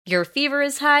Your fever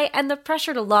is high, and the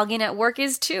pressure to log in at work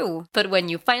is too. But when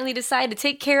you finally decide to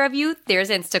take care of you, there's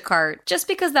Instacart. Just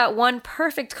because that one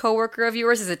perfect coworker of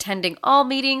yours is attending all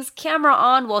meetings, camera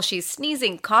on while she's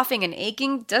sneezing, coughing, and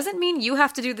aching, doesn't mean you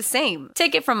have to do the same.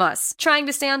 Take it from us. Trying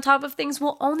to stay on top of things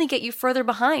will only get you further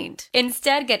behind.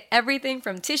 Instead, get everything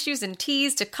from tissues and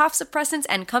teas to cough suppressants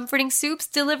and comforting soups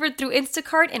delivered through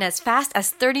Instacart in as fast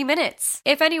as 30 minutes.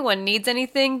 If anyone needs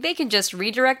anything, they can just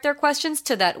redirect their questions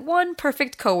to that one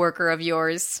perfect coworker of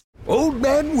yours. Old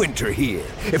Man Winter here.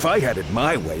 If I had it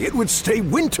my way, it would stay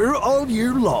winter all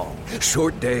year long.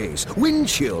 Short days, wind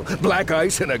chill, black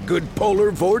ice, and a good polar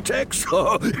vortex.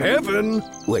 Oh, heaven.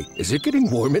 Wait, is it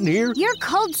getting warm in here? Your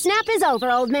cold snap is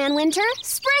over, Old Man Winter.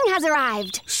 Spring has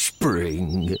arrived.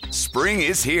 Spring. Spring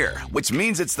is here, which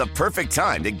means it's the perfect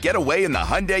time to get away in the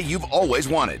Hyundai you've always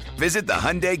wanted. Visit the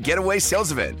Hyundai Getaway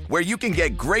Sales Event, where you can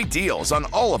get great deals on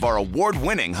all of our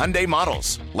award-winning Hyundai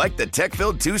models, like the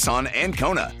tech-filled Tucson and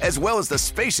Kona, as well as the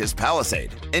spacious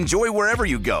Palisade. Enjoy wherever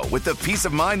you go with the peace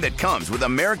of mind that comes with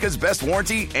America's best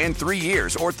warranty and 3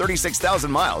 years or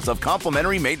 36,000 miles of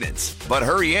complimentary maintenance. But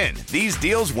hurry in, these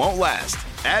deals won't last.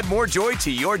 Add more joy to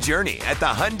your journey at the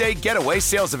Hyundai Getaway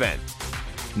Sales Event.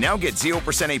 Now get 0%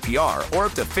 APR or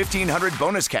up to $1,500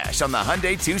 bonus cash on the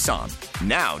Hyundai Tucson.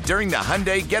 Now, during the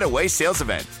Hyundai Getaway Sales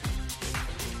Event.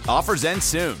 Offers end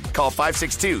soon. Call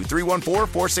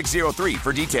 562-314-4603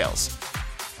 for details.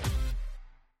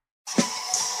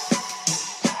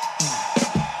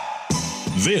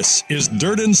 This is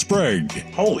Dirt and Sprague.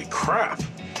 Holy crap.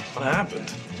 What happened?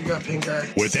 You got pink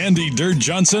eye. With Andy Dirt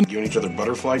Johnson. Giving each other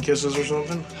butterfly kisses or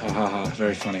something? Ha ha ha,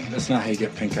 very funny. That's not how you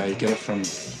get pink eye. You get it from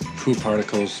poop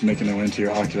particles making their way into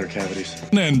your ocular cavities.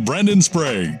 And Brendan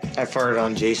Sprague. I farted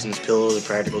on Jason's pillow as a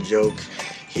practical joke.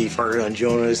 He farted on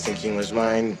Jonah's thinking it was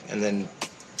mine, and then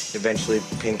eventually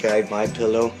pink-eyed my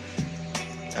pillow.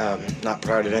 Not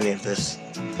proud of any of this,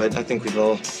 but I think we've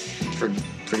all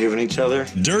forgiven each other.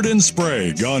 Dirt and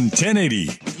Sprague on 1080.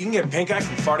 You can get pink eye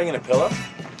from farting in a pillow?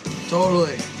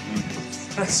 Totally.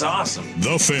 That's awesome.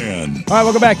 The Fan. All right,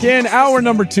 welcome back in. Hour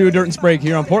number 2, Dirt and Sprague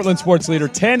here on Portland Sports Leader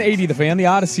 1080 The Fan, the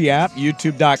Odyssey app,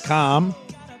 youtube.com,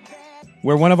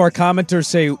 where one of our commenters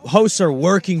say hosts are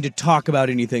working to talk about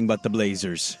anything but the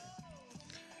Blazers.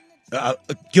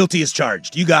 Guilty as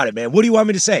charged. You got it, man. What do you want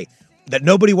me to say? That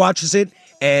nobody watches it,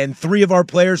 and 3 of our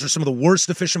players are some of the worst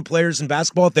efficient players in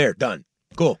basketball? There, done.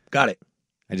 Cool, got it.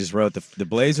 I just wrote the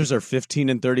Blazers are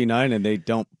 15-39, and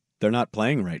they're not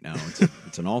playing right now.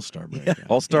 It's an all-star break. Yeah.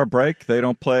 All-star break. They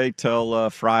don't play till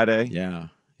Friday. Yeah.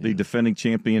 The defending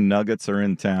champion Nuggets are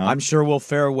in town. I'm sure we'll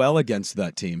fare well against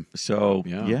that team. So,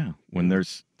 yeah when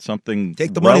there's something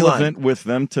Take the money relevant line. with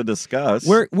them to discuss.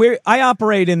 I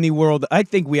operate in the world. I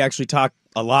think we actually talk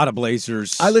a lot of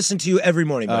Blazers. I listen to you every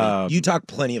morning, buddy. You talk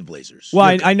plenty of Blazers.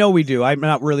 Well, I know we do. I'm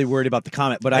not really worried about the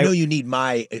comment, but I know you need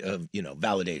my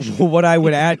validation. What I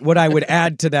would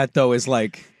add to that though is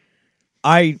like,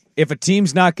 if a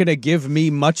team's not going to give me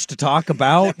much to talk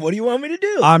about, what do you want me to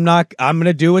do? I'm going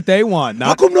to do what they want.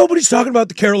 How come nobody's talking about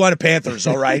the Carolina Panthers,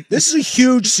 all right? This is a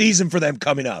huge season for them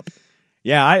coming up.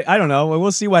 Yeah, I don't know.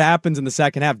 We'll see what happens in the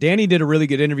second half. Danny did a really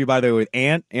good interview, by the way, with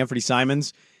Anthony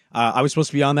Simons. I was supposed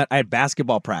to be on that. I had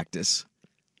basketball practice.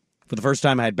 For the first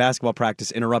time, I had basketball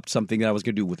practice interrupt something that I was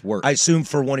going to do with work. I assume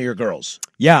for one of your girls.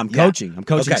 Yeah, I'm coaching. I'm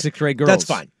coaching Okay. 6th grade girls. That's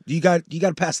fine. You got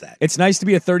to pass that. It's nice to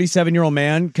be a 37-year-old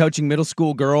man coaching middle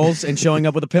school girls and showing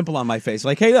up with a pimple on my face.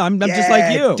 Like, hey, I'm just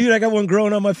like you. Dude, I got one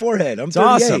growing on my forehead. It's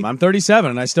awesome. I'm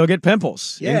 37 and I still get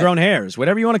pimples, ingrown hairs,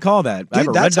 whatever you want to call that. I have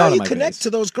Dude, a red that's dot how on you my connect face. to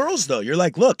those girls, though. You're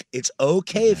like, look, it's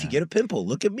okay if you get a pimple.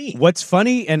 Look at me. What's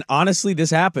funny, and honestly,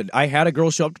 this happened. I had a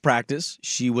girl show up to practice.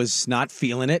 She was not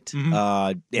feeling it.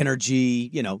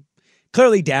 Energy,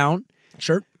 clearly down.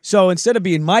 Sure. So instead of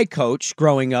being my coach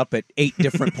growing up at 8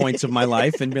 different points of my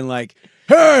life and being like,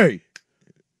 hey,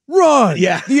 run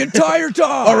the entire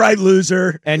time. All right,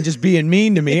 loser. And just being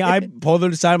mean to me, I pulled her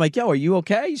aside. I'm like, yo, are you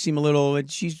okay? You seem a little,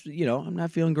 and she's, I'm not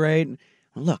feeling great. And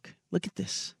look at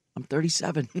this. I'm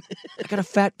 37. I got a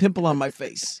fat pimple on my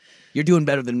face. You're doing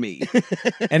better than me.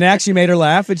 And it actually made her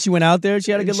laugh, and she went out there, and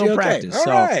she had a good little practice.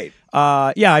 All right.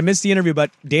 I missed the interview,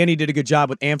 but Danny did a good job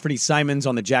with Anthony Simons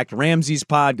on the Jack Ramsey's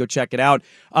pod. Go check it out.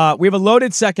 We have a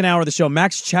loaded second hour of the show.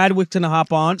 Max Chadwick to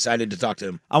hop on. Excited to talk to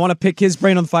him. I want to pick his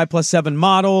brain on the 5+7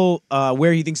 model,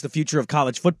 where he thinks the future of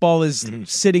college football is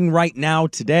sitting right now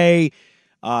today.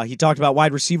 He talked about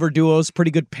wide receiver duos,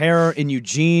 pretty good pair in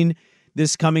Eugene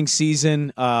this coming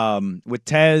season with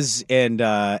Tez and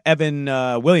Evan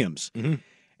Williams.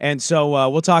 And so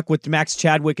we'll talk with Max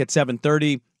Chadwick at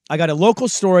 7:30. I got a local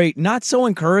story, not so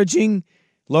encouraging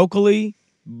locally,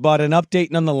 but an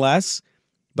update nonetheless.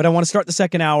 But I want to start the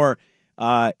second hour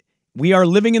We are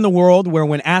living in the world where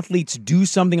when athletes do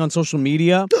something on social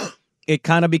media, it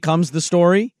kind of becomes the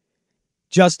story.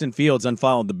 Justin Fields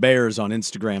unfollowed the Bears on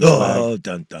Instagram. Oh,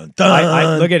 dun, dun, dun.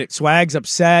 I look at it. Swag's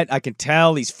upset. I can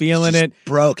tell he's feeling it.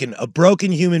 Broken. A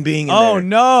broken human being in Oh, there.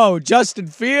 no. Justin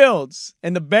Fields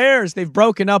and the Bears, they've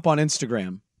broken up on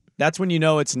Instagram. That's when you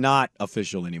know it's not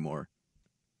official anymore.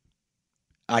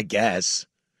 I guess.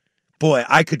 Boy,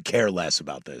 I could care less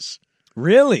about this.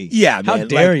 Really? Yeah, How man.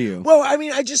 dare you? Well, I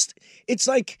mean, it's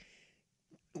like,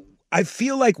 I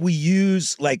feel like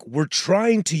we're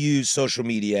trying to use social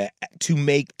media to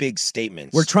make big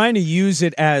statements. We're trying to use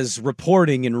it as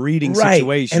reporting and reading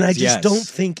situations. And I just yes. don't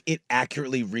think it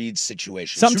accurately reads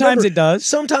situations. Sometimes it does.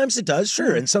 Sometimes it does,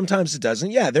 sure. And sometimes it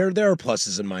doesn't. Yeah, there are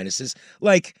pluses and minuses.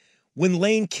 Like when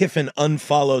Lane Kiffin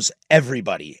unfollows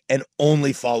everybody and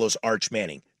only follows Arch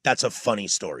Manning. That's a funny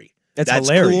story. That's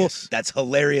hilarious. Cool. That's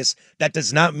hilarious. That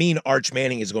does not mean Arch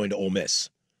Manning is going to Ole Miss.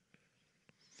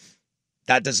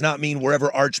 That does not mean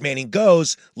wherever Arch Manning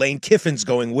goes, Lane Kiffin's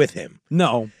going with him.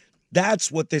 No. That's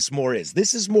what this more is.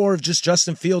 This is more of just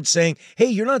Justin Fields saying, hey,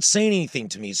 you're not saying anything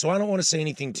to me, so I don't want to say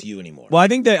anything to you anymore. Well, I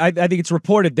think it's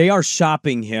reported they are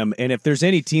shopping him, and if there's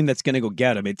any team that's going to go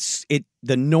get him,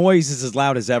 the noise is as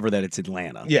loud as ever that it's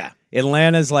Atlanta. Yeah.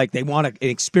 Atlanta's like they want an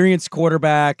experienced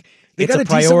quarterback. They It's got a a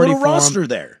decent priority little for roster them.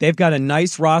 there. They've got a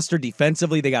nice roster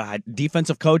defensively. They got a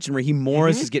defensive coach, and Raheem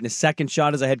Morris is getting a second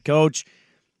shot as a head coach.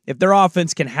 If their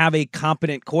offense can have a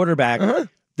competent quarterback,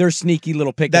 they're sneaky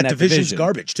little pick in that division's division.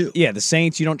 garbage, too. Yeah, the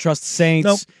Saints, you don't trust the Saints.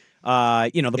 Nope.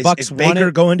 The Bucks is won Baker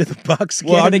it. going to the Bucks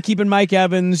again? Well, are they keeping Mike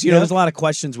Evans? You know, there's a lot of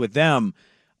questions with them.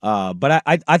 But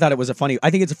I thought it was I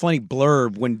think it's a funny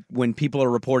blurb when people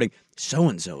are reporting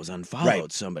so-and-so has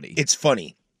unfollowed somebody. It's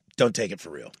funny. Don't take it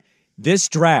for real. This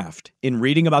draft, in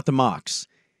reading about the mocks,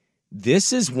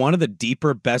 this is one of the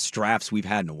deeper, best drafts we've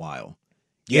had in a while.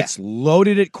 Yeah. It's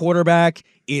loaded at quarterback.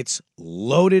 It's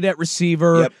loaded at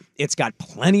receiver. Yep. It's got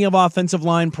plenty of offensive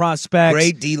line prospects.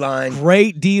 Great D-line.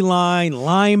 Linebacker,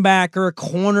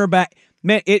 cornerback.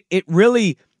 Man, it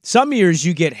really, some years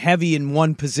you get heavy in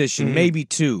one position, maybe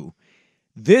two.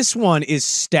 This one is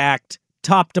stacked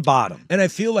top to bottom. And I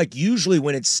feel like usually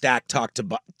when it's stacked top to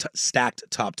bottom, it's stacked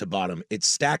top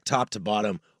to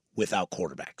bottom without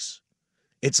quarterbacks.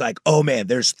 It's like, oh man,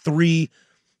 there's three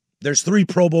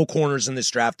Pro Bowl corners in this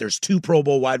draft. There's 2 Pro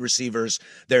Bowl wide receivers.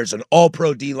 There's an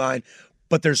all-pro D-line,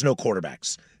 but there's no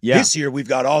quarterbacks. Yeah. This year we've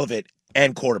got all of it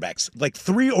and quarterbacks. Like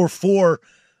 3 or 4,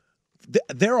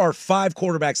 there are 5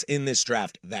 quarterbacks in this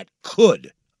draft that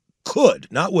could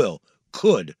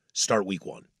start week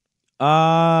 1.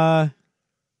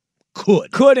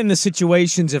 Could in the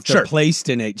situations if they're placed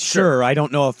in it. Sure, I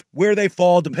don't know if where they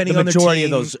fall depending on the majority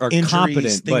team, of those are injuries,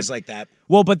 competent, things but, like that.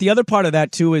 Well, but the other part of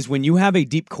that too is when you have a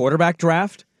deep quarterback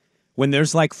draft, when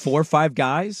there's like 4 or 5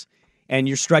 guys and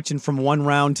you're stretching from one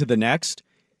round to the next,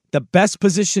 the best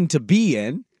position to be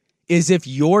in is if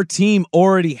your team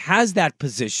already has that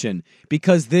position,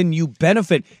 because then you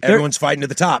benefit. Everyone's fighting to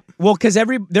the top. Well, because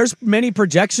there's many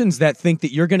projections that think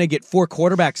that you're going to get 4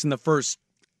 quarterbacks in the first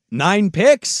 9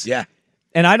 picks. Yeah.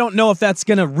 And I don't know if that's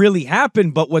going to really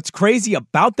happen, but what's crazy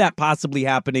about that possibly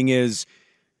happening is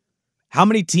how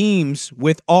many teams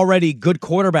with already good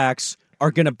quarterbacks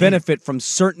are going to benefit from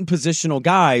certain positional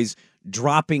guys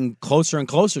dropping closer and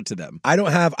closer to them. I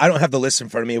don't have the list in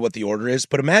front of me of what the order is,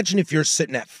 but imagine if you're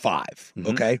sitting at 5,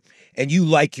 okay, and you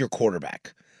like your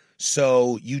quarterback.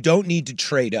 So you don't need to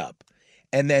trade up.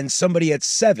 And then somebody at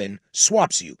 7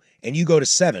 swaps you, and you go to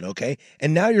 7, okay?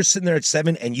 And now you're sitting there at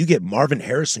 7, and you get Marvin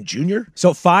Harrison Jr.?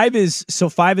 So 5 is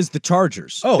the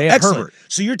Chargers. Oh, they have excellent. Herbert.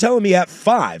 So you're telling me at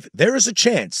 5, there is a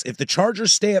chance if the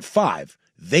Chargers stay at 5,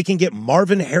 they can get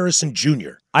Marvin Harrison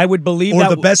Jr. I would believe or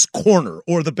that. Or the best corner,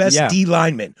 or the best Yeah. D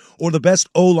lineman, or the best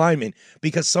O lineman,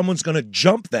 because someone's going to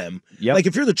jump them. Yep. Like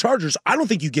if you're the Chargers, I don't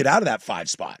think you get out of that 5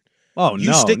 spot. Oh,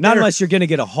 You no. stick Not there. unless you're going to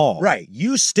get a haul. Right.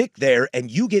 You stick there and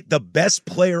you get the best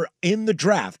player in the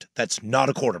draft that's not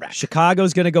a quarterback.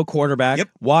 Chicago's going to go quarterback. Yep.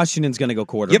 Washington's going to go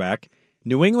quarterback.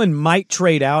 New England might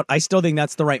trade out. I still think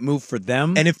that's the right move for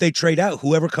them. And if they trade out,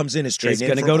 whoever comes in is Is trading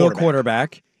going in to for go to a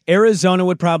quarterback. Arizona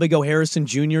would probably go Harrison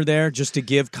Jr. there just to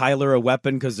give Kyler a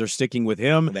weapon because they're sticking with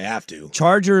him. They have to.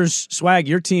 Chargers, Swag,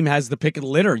 your team has the pick of the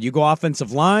litter. You go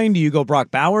offensive line? Do you go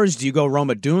Brock Bowers? Do you go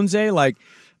Roma Dunze?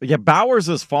 Yeah, Bowers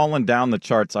has fallen down the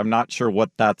charts. I'm not sure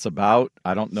what that's about.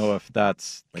 I don't know if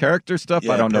that's character stuff.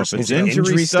 Yeah, I don't know if personal it's stuff.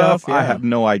 injury stuff. Yeah. I have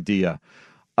no idea.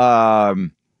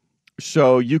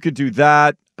 So you could do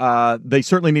that. They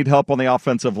certainly need help on the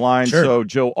offensive line. Sure. So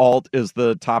Joe Alt is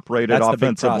the top-rated That's the big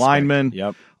offensive prospect. lineman.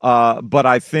 Yep. But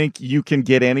I think you can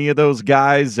get any of those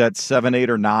guys at 7, 8,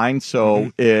 or 9.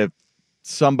 So if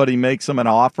somebody makes him an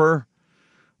offer,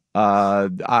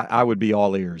 I would be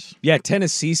all ears. Yeah,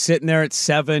 Tennessee sitting there at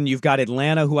 7. You've got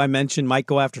Atlanta, who I mentioned, might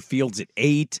go after Fields at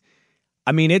 8.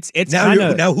 I mean, it's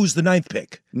now who's the 9th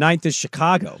pick? 9th is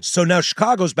Chicago. So now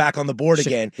Chicago's back on the board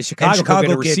again. Is Chicago go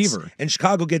get a receiver? And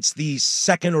Chicago gets the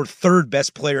 2nd or 3rd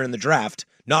best player in the draft,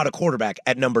 not a quarterback,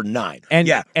 at number 9. And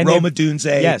Roma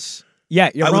Dunze. Yes. Yeah,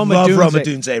 I would love Roma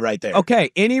Dunze right there.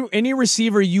 Okay, any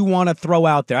receiver you want to throw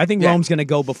out there. I think Rome's going to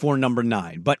go before number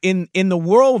 9. But in the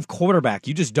world of quarterback,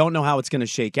 you just don't know how it's going to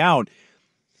shake out.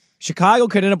 Chicago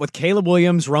could end up with Caleb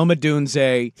Williams, Roma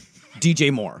Dunze,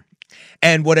 DJ Moore.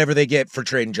 And whatever they get for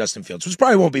trading Justin Fields, which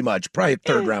probably won't be much, probably a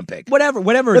 3rd-round pick. Whatever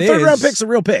it is. The 3rd-round pick's a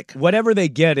real pick. Whatever they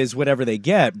get is whatever they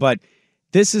get. But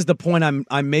this is the point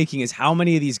I'm making is how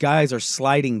many of these guys are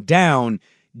sliding down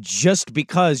just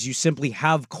because you simply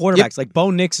have quarterbacks. Yep. Like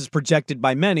Bo Nix is projected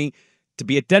by many to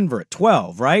be at Denver at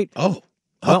 12, right?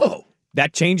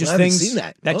 That changes things. Seen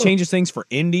that. That changes things for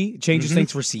Indy, changes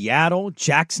things for Seattle,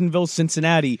 Jacksonville,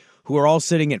 Cincinnati, who are all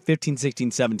sitting at 15,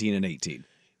 16, 17, and 18.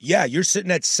 Yeah, you're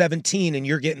sitting at 17, and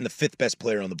you're getting the 5th best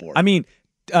player on the board. I mean,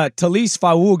 Talise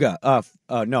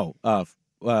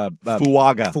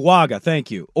Fuaga,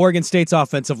 thank you. Oregon State's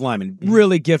offensive lineman.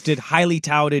 Really gifted, highly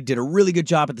touted, did a really good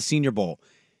job at the Senior Bowl.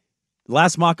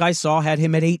 Last mock I saw had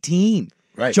him at 18.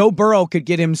 Right. Joe Burrow could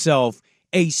get himself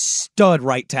a stud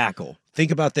right tackle.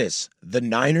 Think about this. The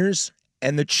Niners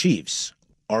and the Chiefs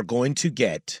are going to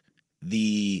get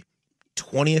the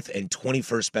 20th and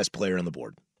 21st best player on the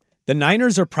board. The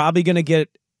Niners are probably going to get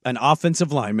an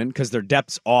offensive lineman because their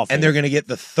depth's awful. And they're going to get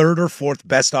the 3rd or 4th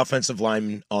best offensive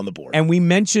lineman on the board. And we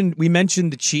mentioned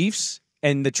the Chiefs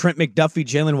and the Trent McDuffie,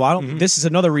 Jalen Waddle. This is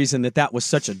another reason that was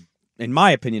such in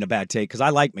my opinion, a bad take because I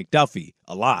like McDuffie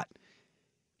a lot.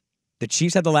 The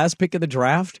Chiefs had the last pick of the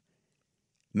draft.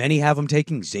 Many have him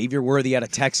taking Xavier Worthy out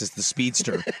of Texas, the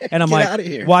speedster. And I'm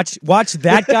like, watch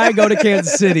that guy go to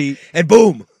Kansas City. And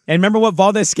boom. And remember what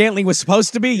Valdez-Scantling was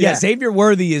supposed to be? Yeah, Xavier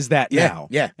Worthy is that now.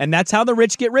 Yeah. And that's how the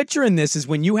rich get richer in this, is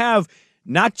when you have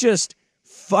not just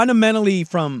fundamentally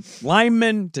from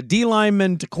lineman to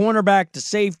D-lineman to cornerback to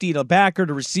safety to backer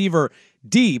to receiver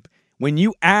deep, when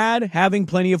you add having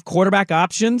plenty of quarterback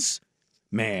options,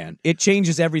 man, it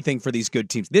changes everything for these good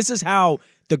teams. This is how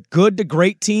the good to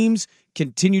great teams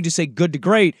continue to say good to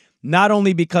great, not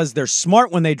only because they're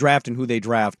smart when they draft and who they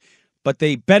draft, but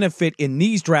they benefit in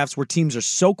these drafts where teams are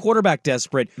so quarterback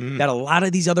desperate that a lot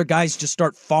of these other guys just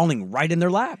start falling right in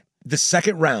their lap. The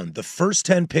 2nd round, the first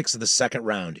 10 picks of the 2nd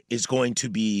round is going to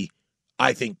be,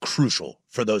 I think, crucial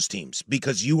for those teams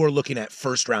because you are looking at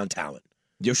first-round talent.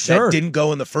 You're sure. That didn't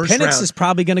go in the first round. Penix is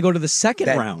probably going to go to the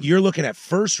 2nd round. You're looking at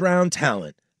first-round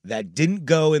talent that didn't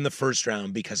go in the first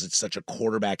round because it's such a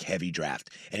quarterback-heavy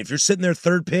draft. And if you're sitting there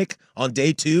 3rd pick on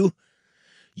day 2,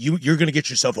 you're going to get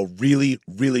yourself a really,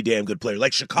 really damn good player.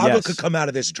 Like Chicago could come out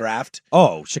of this draft.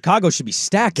 Oh, Chicago should be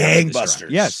stacked. Gangbusters.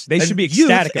 Yes, they should be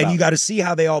ecstatic about and you got to see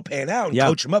how they all pan out and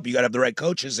coach them up. You got to have the right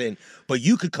coaches in. But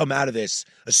you could come out of this,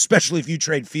 especially if you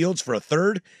trade Fields for a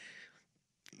 3rd,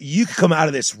 you could come out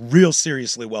of this real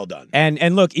seriously well done.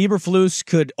 And look, Eberflus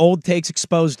could old takes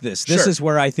exposed this. This is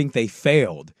where I think they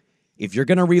failed. If you're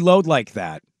going to reload like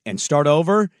that and start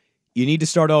over, you need to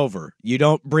start over. You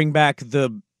don't bring back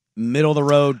the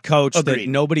middle-of-the-road coach that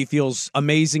nobody feels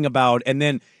amazing about. And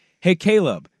then, hey,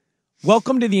 Caleb,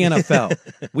 welcome to the NFL.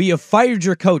 We have fired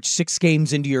your coach 6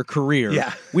 games into your career.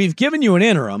 Yeah. We've given you an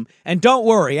interim. And don't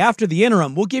worry, after the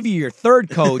interim, we'll give you your 3rd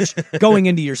coach going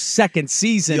into your 2nd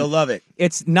season. You'll love it.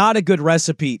 It's not a good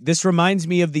recipe. This reminds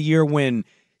me of the year when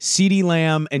CeeDee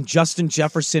Lamb and Justin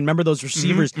Jefferson, remember those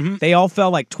receivers? They all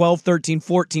fell like 12, 13,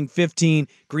 14, 15.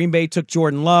 Green Bay took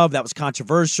Jordan Love. That was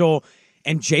controversial.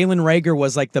 And Jalen Reagor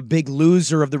was like the big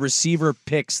loser of the receiver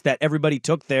picks that everybody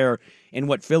took there in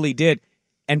what Philly did.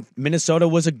 And Minnesota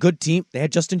was a good team. They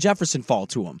had Justin Jefferson fall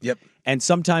to them. Yep. And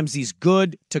sometimes these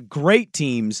good to great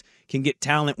teams can get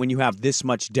talent when you have this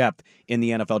much depth in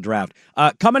the NFL draft.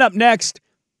 Coming up next,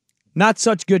 not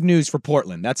such good news for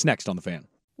Portland. That's next on The Fan.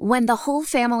 When the whole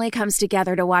family comes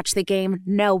together to watch the game,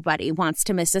 nobody wants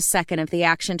to miss a second of the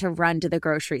action to run to the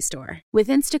grocery store. With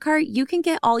Instacart, you can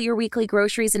get all your weekly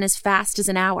groceries in as fast as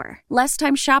an hour. Less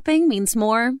time shopping means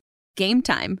more game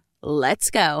time. Let's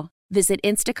go. Visit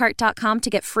instacart.com to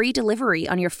get free delivery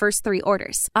on your first 3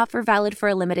 orders. Offer valid for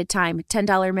a limited time.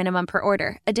 $10 minimum per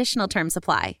order. Additional terms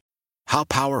apply. How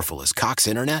powerful is Cox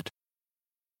Internet?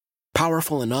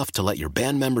 Powerful enough to let your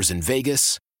band members in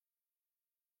Vegas,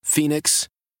 Phoenix,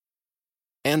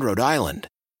 and Rhode Island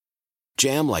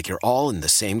jam like you're all in the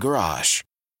same garage.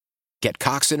 Get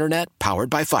Cox Internet powered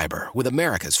by fiber with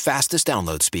America's fastest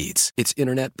download speeds. It's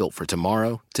internet built for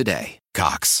tomorrow, today.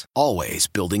 Cox, always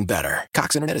building better.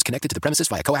 Cox Internet is connected to the premises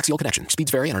via coaxial connection.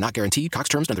 Speeds vary and are not guaranteed. Cox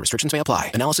terms and other restrictions may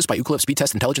apply. Analysis by Ookla of Speed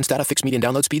Test Intelligence Data. Fixed median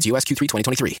download speeds. US Q3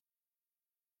 2023.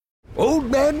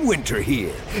 Old Man Winter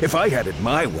here. If I had it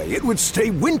my way, it would stay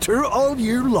winter all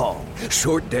year long.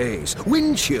 Short days,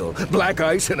 wind chill, black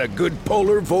ice, and a good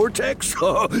polar vortex.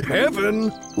 Oh,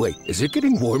 heaven. Wait, is it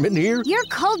getting warm in here? Your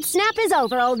cold snap is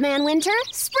over, Old Man Winter.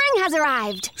 Spring has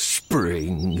arrived.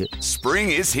 Spring.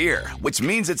 Spring is here, which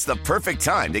means it's the perfect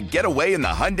time to get away in the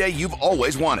Hyundai you've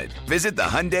always wanted. Visit the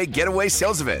Hyundai Getaway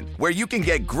Sales Event, where you can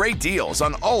get great deals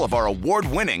on all of our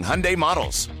award-winning Hyundai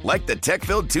models, like the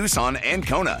tech-filled Tucson and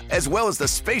Kona, as well as the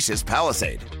spacious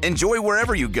Palisade. Enjoy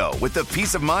wherever you go with the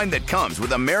peace of mind that comes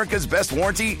with America's best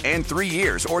warranty and 3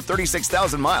 years or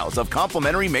 36,000 miles of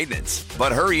complimentary maintenance.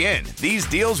 But hurry in, these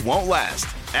deals won't last.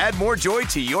 Add more joy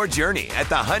to your journey at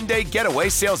the Hyundai Getaway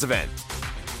Sales Event.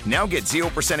 Now get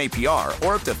 0% APR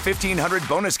or up to $1,500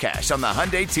 bonus cash on the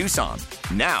Hyundai Tucson.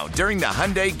 Now, during the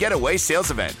Hyundai Getaway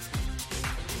Sales Event.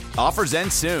 Offers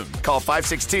end soon. Call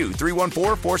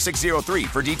 562-314-4603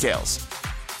 for details.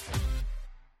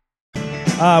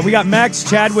 We got Max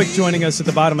Chadwick joining us at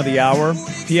the bottom of the hour.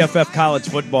 PFF college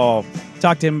football.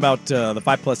 Talked to him about the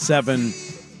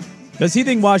 5+7. Does he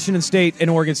think Washington State and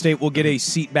Oregon State will get a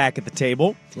seat back at the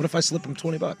table? What if I slip him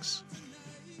 $20?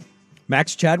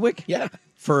 Max Chadwick? Yeah.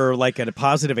 For like a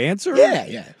positive answer?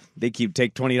 Yeah. They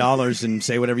take $20 and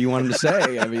say whatever you want him to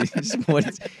say. I mean,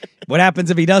 what happens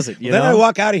if he doesn't? You Then know? I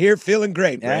walk out of here feeling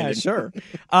great, Brandon. Yeah, sure.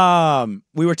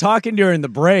 We were talking during the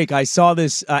break. I saw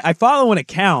this. I follow an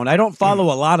account. I don't follow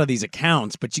a lot of these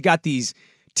accounts, but you got these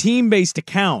team-based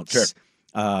accounts. Sure.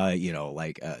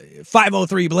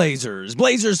 503 Blazers,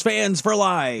 Blazers fans for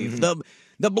life,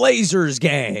 the Blazers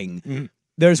gang.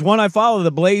 There's one I follow,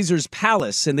 the Blazers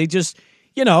Palace, and they just...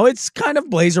 it's kind of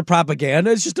Blazer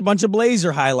propaganda. It's just a bunch of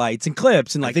Blazer highlights and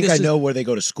clips. And I think I know where they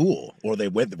go to school or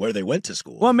where they went to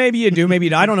school. Well, maybe you do. Maybe you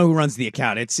don't. I don't know who runs the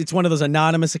account. It's one of those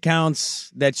anonymous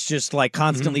accounts that's just like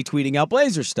constantly tweeting out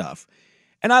Blazer stuff.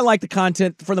 And I like the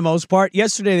content for the most part.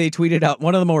 Yesterday, they tweeted out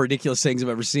one of the more ridiculous things I've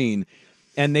ever seen.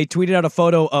 And they tweeted out a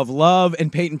photo of Love and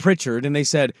Peyton Pritchard. And they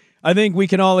said, I think we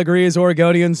can all agree as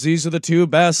Oregonians, these are the two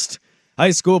best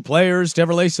high school players to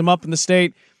ever lace them up in the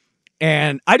state.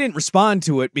 And I didn't respond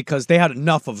to it because they had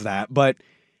enough of that. But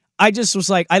I just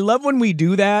was like, I love when we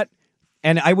do that.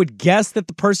 And I would guess that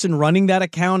the person running that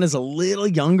account is a little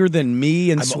younger than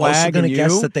me and Swag. I'm also going to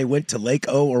guess that they went to Lake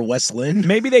O or West Lynn.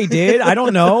 Maybe they did. I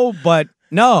don't know. But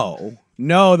no,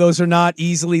 those are not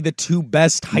easily the two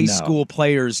best high school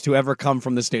players to ever come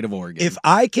from the state of Oregon. If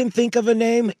I can think of a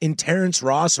name in Terrence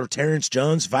Ross or Terrence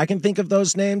Jones, if I can think of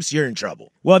those names, you're in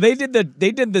trouble. Well, they did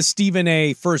the Stephen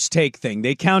A. first take thing.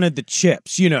 They counted the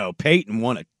chips. Peyton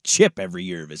won a chip every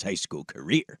year of his high school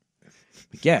career.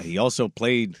 But yeah, he also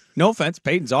played, no offense,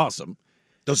 Peyton's awesome.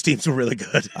 Those teams were really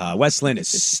good. West Lynn is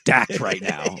stacked right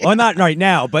now. Well, not right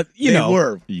now, but they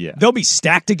were. Yeah. They'll be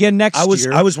stacked again next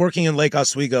year. I was working in Lake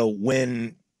Oswego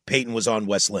when Peyton was on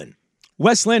West Lynn.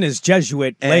 West Lynn is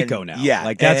Jesuit Laco now.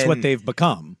 Yeah. That's what they've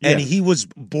become. And he was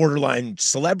borderline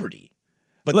celebrity.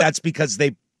 But that's because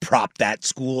they propped that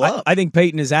school up. I think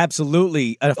Peyton is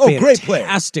absolutely a great player.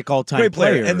 Fantastic all-time Great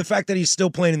player. player. And the fact that he's still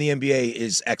playing in the NBA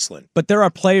is excellent. But there are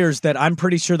players that I'm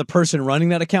pretty sure the person running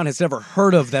that account has never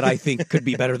heard of that I think could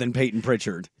be better than Peyton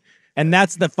Pritchard. And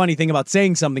that's the funny thing about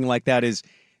saying something like that is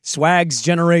Swag's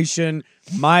generation,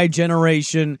 my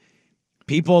generation,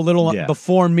 people a little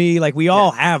before me, like we all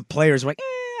have players like,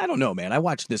 I don't know, man. I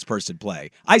watched this person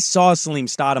play. I saw Salim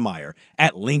Stoudemire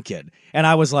at Lincoln, and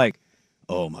I was like,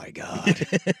 oh, my God,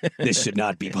 this should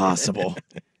not be possible.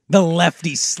 The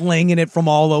lefty slinging it from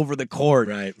all over the court.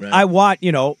 Right.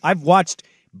 I've watched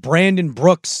Brandon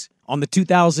Brooks on the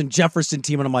 2000 Jefferson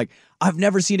team, and I'm like, I've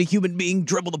never seen a human being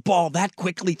dribble the ball that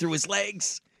quickly through his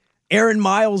legs. Aaron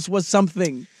Miles was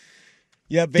something.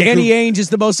 Yeah, Danny Ainge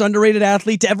is the most underrated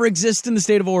athlete to ever exist in the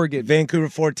state of Oregon. Vancouver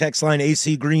Ford text line,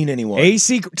 AC Green, anyone?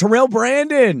 Terrell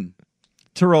Brandon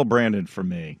for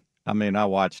me. I mean, I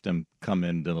watched him come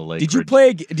into the Lake. Did you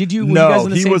play? Were you guys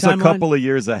on the he same was timeline? a couple of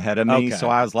years ahead of me, Okay. so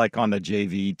I was like on the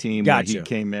JV team Gotcha. when he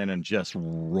came in and just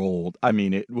rolled. I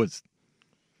mean, it was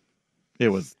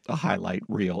a highlight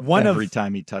reel every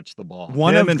time he touched the ball.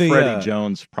 Him and Freddie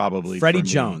Jones probably. Freddie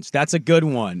Jones, that's a good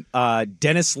one.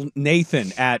 Dennis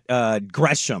Nathan at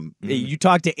Gresham. You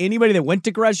talk to anybody that went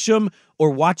to Gresham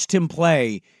or watched him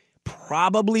play,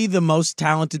 probably the most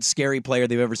talented, scary player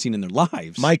they've ever seen in their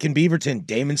lives. Mike and Beaverton,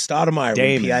 Damon Stoudemire,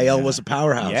 when PIL was a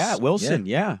powerhouse. Yeah, Wilson,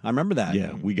 yeah, I remember that.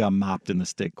 Yeah, we got mopped in the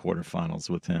state quarterfinals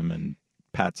with him and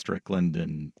Pat Strickland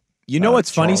and You know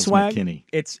what's funny, Charles Swag?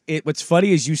 McKinney. What's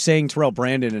funny is you saying Terrell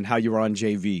Brandon and how you were on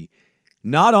JV.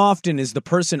 Not often is the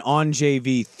person on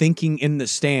JV thinking in the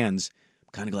stands,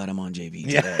 I'm kind of glad I'm on JV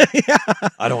today. Yeah.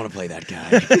 I don't want to play that guy.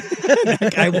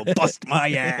 That guy will bust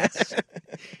my ass.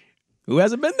 Who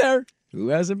hasn't been there?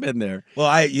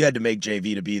 Well, you had to make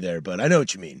JV to be there, but I know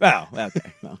what you mean. Well,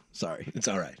 okay. Well, sorry. It's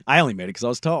all right. I only made it because I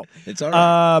was tall. It's all right.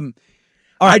 All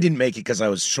right. I didn't make it because I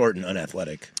was short and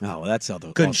unathletic. Oh, well, that's how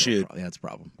the couldn't shoot. Yeah, that's a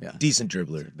problem. Yeah, decent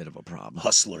dribbler. A bit of a problem.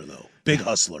 Hustler though, big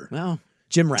hustler. Well,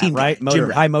 gym rat, team right? Guy. Motor, Gym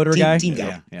rat. high motor guy. Team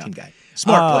guy. Yeah. Team guy.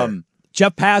 Smart player.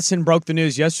 Jeff Passan broke the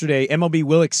news yesterday. MLB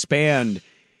will expand.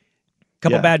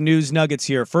 Couple bad news nuggets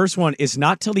here. First one is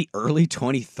not till the early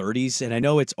 2030s, and I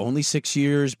know it's only 6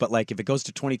 years, but like if it goes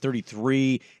to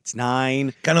 2033, it's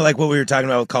 9. Kind of like what we were talking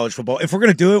about with college football. If we're going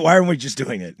to do it, why aren't we just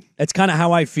doing it? That's kind of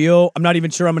how I feel. I'm not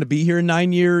even sure I'm going to be here in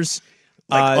 9 years.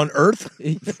 Like on Earth?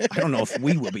 I don't know if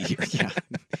we will be here. Yeah.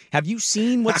 Have you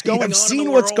seen what's going on? I've seen in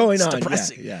the what's world? going It's on.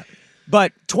 depressing. Yeah.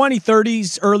 But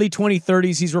 2030s, early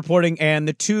 2030s, he's reporting, and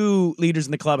the two leaders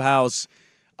in the clubhouse,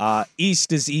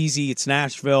 East is easy. It's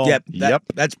Nashville. Yep.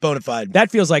 That's bona fide. That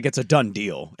feels like it's a done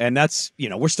deal. And that's,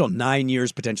 we're still 9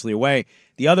 years potentially away.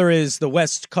 The other is the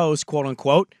West Coast, quote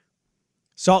unquote.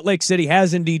 Salt Lake City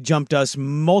has indeed jumped us.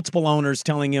 Multiple owners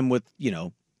telling him with,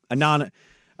 being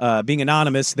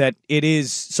anonymous that it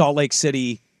is Salt Lake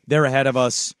City. They're ahead of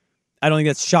us. I don't think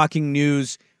that's shocking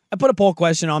news. I put a poll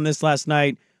question on this last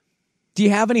night. Do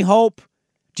you have any hope?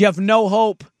 Do you have no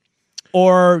hope?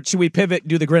 Or should we pivot and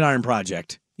do the Gridiron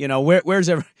Project? Where's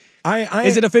every...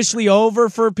 Is it officially over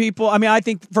for people? I mean, I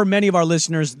think for many of our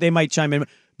listeners, they might chime in,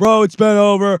 bro, it's been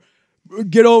over.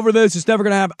 Get over this. It's never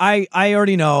going to happen. I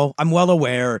already know. I'm well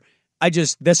aware.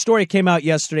 The story came out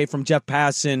yesterday from Jeff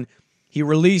Passan. He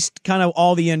released kind of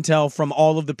all the intel from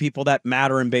all of the people that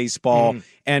matter in baseball,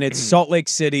 and it's Salt Lake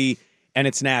City and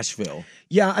it's Nashville.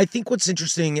 Yeah, I think what's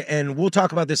interesting, and we'll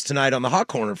talk about this tonight on the Hot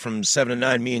Corner from 7 to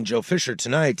 9, me and Joe Fisher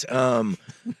tonight. Got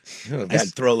to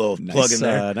throw a little plug in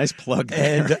there. Nice plug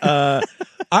there. And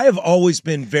I have always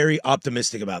been very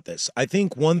optimistic about this. I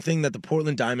think one thing that the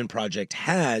Portland Diamond Project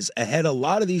has ahead of a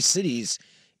lot of these cities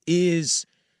is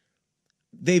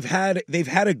they've had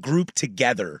a group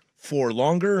together for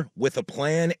longer with a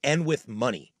plan and with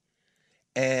money.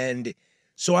 And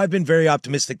so I've been very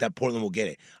optimistic that Portland will get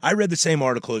it. I read the same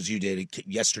article as you did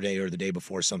yesterday or the day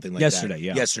before, something like that.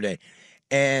 Yesterday.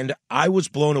 And I was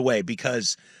blown away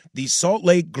because the Salt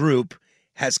Lake group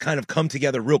has kind of come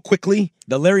together real quickly.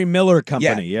 The Larry Miller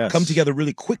Company, yes. Come together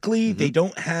really quickly.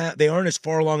 Mm-hmm. They aren't as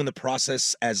far along in the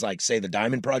process as, like, say, the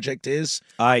Diamond Project is.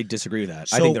 I disagree with that.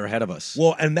 I think they're ahead of us.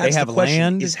 Well, and that's the question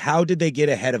land. Is how did they get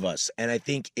ahead of us? And I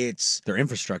think it's... Their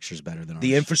infrastructure is better than ours.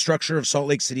 The infrastructure of Salt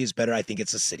Lake City is better. I think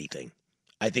it's a city thing.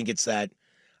 I think it's that.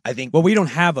 Well, we don't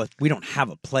have a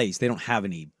place. They don't have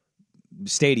any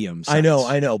stadiums. I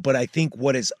know, but I think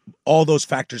what is all those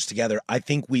factors together, I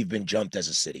think we've been jumped as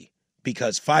a city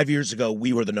because 5 years ago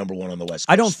we were the number one on the West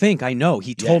Coast. I know.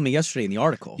 He told me yesterday in the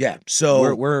article. Yeah,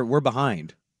 so we're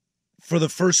behind. For the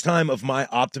first time of my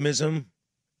optimism,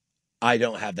 I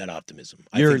don't have that optimism.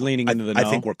 You're leaning into the no. I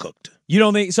think we're cooked. You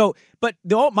don't think so? But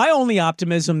my only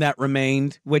optimism that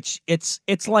remained, which it's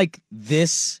like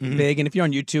this big, and if you're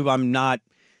on YouTube,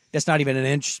 that's not even an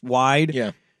inch wide.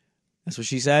 Yeah. That's what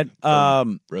she said.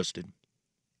 Roasted.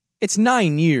 It's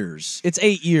 9 years. It's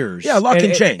 8 years. Yeah, a lot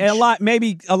can change. A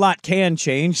lot can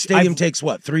change. Stadium takes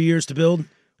what, 3 years to build?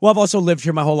 Well, I've also lived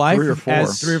here my whole life.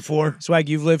 3 or 4. Swag,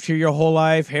 you've lived here your whole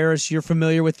life. Harris, you're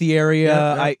familiar with the area.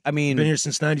 Yeah. I mean, been here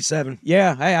since '97.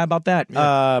 Yeah, hey, how about that?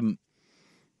 Yeah.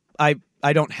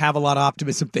 I don't have a lot of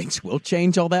optimism things will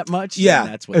change all that much.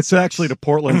 Yeah, it's actually to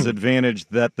Portland's advantage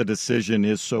that the decision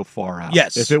is so far out.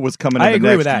 Yes, if it was coming in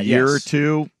the next year or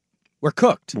two, we're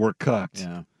cooked.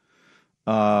 Yeah.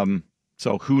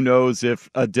 So who knows if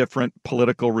a different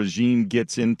political regime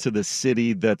gets into the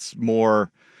city that's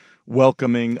more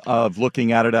welcoming of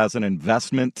looking at it as an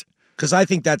investment. Because I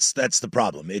think that's the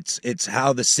problem. It's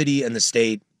how the city and the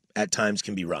state at times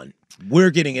can be run.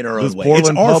 We're getting in our own way.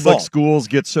 Portland it's our public fault. Schools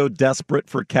get so desperate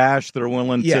for cash they're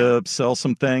willing to sell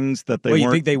some things that they weren't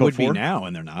you think they before? would be now,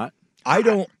 and they're not. I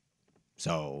don't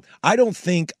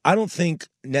think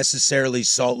necessarily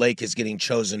Salt Lake is getting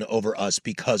chosen over us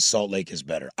because Salt Lake is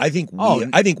better. I think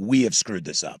we have screwed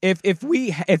this up.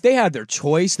 If they had their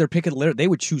choice, their pick of the litter, they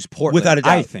would choose Portland. Without a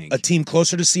doubt. I think a team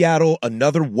closer to Seattle,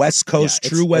 another West Coast,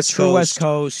 true West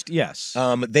Coast. Yes.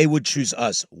 They would choose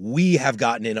us. We have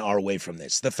gotten in our way from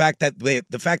this. The fact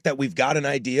that we've got an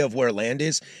idea of where land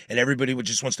is, and everybody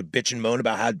just wants to bitch and moan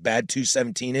about how bad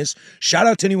 217 is. Shout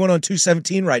out to anyone on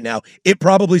 217 right now. It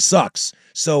probably sucks.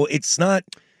 So it's not.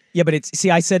 Yeah, but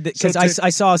I said that because I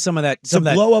saw some of that.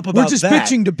 Blow up about we're just that.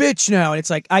 bitching to bitch now. And it's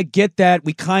like, I get that.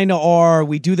 We kind of are.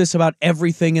 We do this about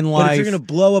everything in life. But if you're going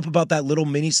to blow up about that little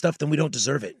mini stuff, then we don't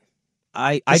deserve it.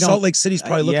 I don't. Salt Lake City's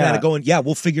probably looking at it going, yeah,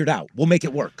 we'll figure it out. We'll make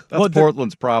it work. That's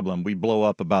Portland's problem. We blow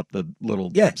up about the little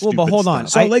stupid but hold on.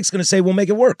 stuff. Salt Lake's going to say, we'll make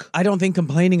it work. I don't think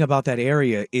complaining about that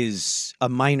area is a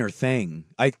minor thing.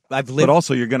 I've lived. But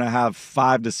also, you're going to have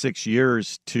 5 to 6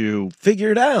 years to figure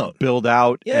it out, build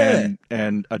out,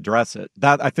 and address it.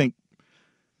 That I think,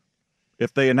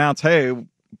 if they announce, hey,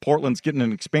 Portland's getting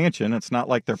an expansion, it's not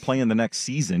like they're playing the next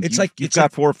season. You've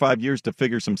got 4 or 5 years to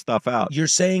figure some stuff out. You're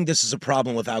saying this is a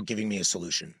problem without giving me a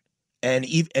solution. And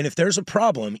if there's a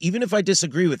problem, even if I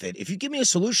disagree with it, if you give me a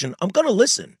solution, I'm going to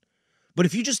listen. But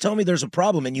if you just tell me there's a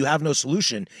problem and you have no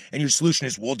solution, and your solution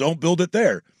is, well, don't build it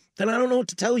there, then I don't know what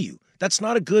to tell you. That's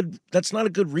not a good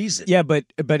reason. Yeah, but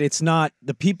it's not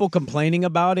the people complaining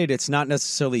about it. It's not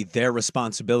necessarily their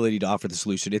responsibility to offer the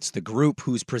solution. It's the group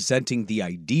who's presenting the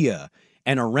idea.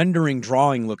 And a rendering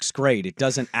drawing looks great. It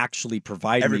doesn't actually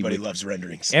provide Everybody loves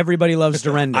renderings. Everybody loves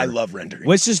to render. I love renderings.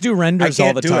 Let's just do renders I all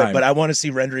can't the do time. it, but I want to see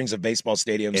renderings of baseball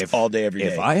stadiums all day, every day.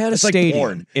 If I had It's a like stadium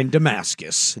porn. in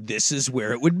Damascus, this is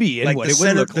where it would be and Like what the it would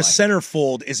center, look the like.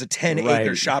 centerfold is a 10-acre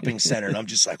Right. shopping center, and I'm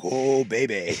just like, oh,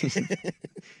 baby.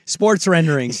 Sports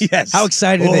renderings. Yes. How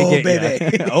excited they get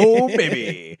baby. ya. Oh,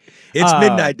 baby. It's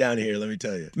midnight down here, let me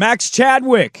tell you. Max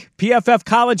Chadwick, PFF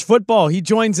College Football. He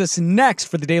joins us next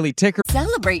for the Daily Ticker.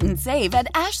 Celebrate and save at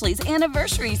Ashley's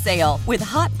Anniversary Sale. With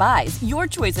Hot Buys, your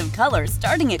choice of colors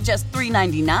starting at just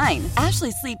 $3.99.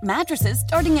 Ashley Sleep mattresses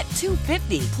starting at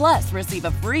 $2.50. Plus, receive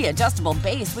a free adjustable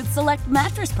base with select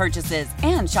mattress purchases.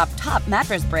 And shop top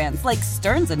mattress brands like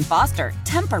Stearns & Foster,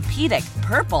 Tempur-Pedic,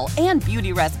 Purple, and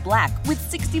Beautyrest Black with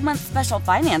 60-month special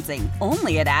financing.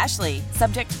 Only at Ashley.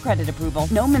 Subject to credit approval.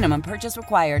 No minimum purchase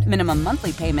required. Minimum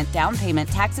monthly payment, down payment,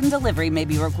 tax, and delivery may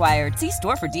be required. See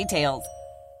store for details.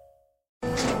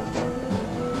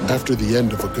 After the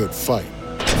end of a good fight,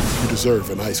 you deserve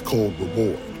an ice-cold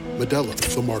reward. Modelo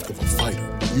is the mark of a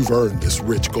fighter. You've earned this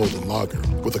rich golden lager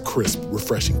with a crisp,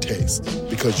 refreshing taste.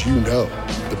 Because you know,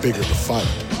 the bigger the fight,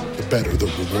 the better the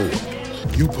reward.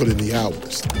 You put in the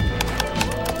hours,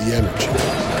 the energy,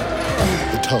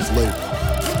 the tough labor.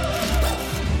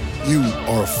 You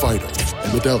are a fighter,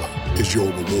 and Modelo is your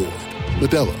reward.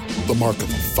 Modelo, the mark of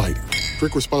a fighter.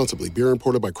 Drink responsibly. Beer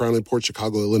imported by Crown Imports,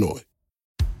 Chicago, Illinois.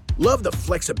 Love the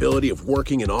flexibility of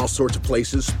working in all sorts of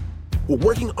places? Well,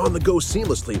 working on the go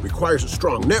seamlessly requires a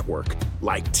strong network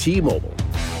like T-Mobile.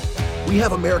 We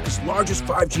have America's largest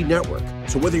 5G network,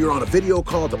 so whether you're on a video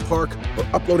call at the park or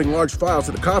uploading large files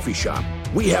at a coffee shop,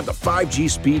 we have the 5G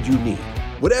speed you need.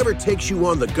 Whatever takes you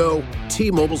on the go,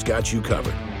 T-Mobile's got you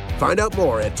covered. Find out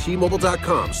more at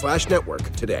T-Mobile.com/network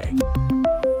today.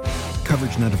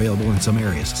 Coverage not available in some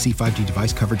areas. See 5G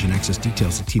device coverage and access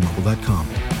details at T-Mobile.com.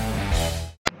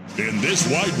 In this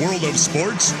wide world of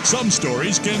sports, some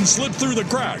stories can slip through the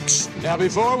cracks. Now,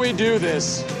 before we do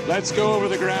this, let's go over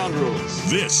the ground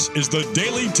rules. This is the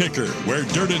Daily Ticker, where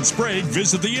Dirt and Sprague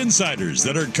visit the insiders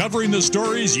that are covering the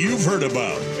stories you've heard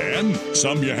about, and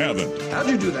some you haven't. How'd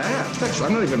you do that? Actually,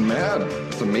 I'm not even mad.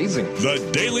 It's amazing. The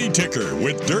Daily Ticker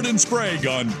with Dirt and Sprague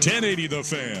on 1080 The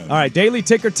Fan. All right, Daily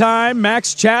Ticker time.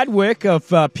 Max Chadwick of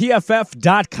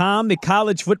PFF.com, the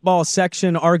college football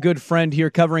section, our good friend here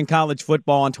covering college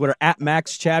football on Twitter, at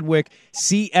Max Chadwick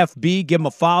CFB. Give him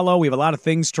a follow. We have a lot of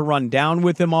things to run down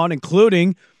with him on,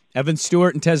 including Evan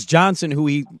Stewart and Tez Johnson, who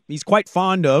he's quite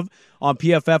fond of on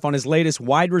PFF on his latest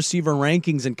wide receiver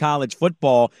rankings in college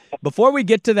football. Before we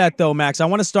get to that, though, Max, I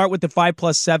want to start with the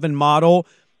 5+7 model.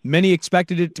 Many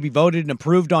expected it to be voted and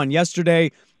approved on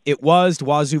yesterday. It was.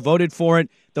 Wazoo voted for it.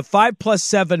 The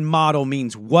 5+7 model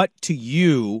means what to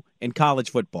you in college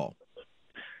football?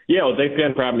 Yeah, well, thanks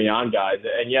again for having me on, guys.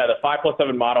 And yeah, the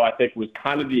 5+7 model, I think, was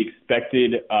kind of the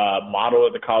expected model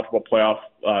of the college football playoff.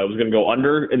 It was going to go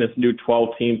under in this new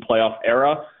 12-team playoff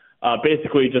era.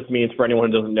 Basically, it just means, for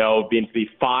anyone who doesn't know, being the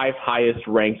 5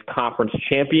 highest-ranked conference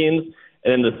champions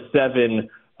and then the 7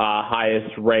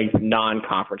 highest-ranked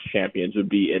non-conference champions would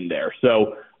be in there.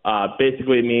 So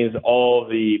basically, it means all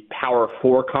the Power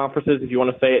 4 conferences, if you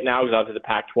want to say it now, because obviously the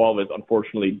Pac-12 is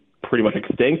unfortunately pretty much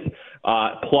extinct,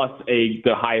 plus the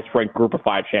highest-ranked group of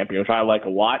 5 champions, which I like a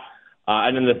lot,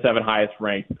 and then the 7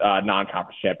 highest-ranked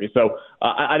non-conference champions. So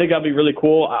I think that'll be really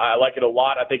cool. I like it a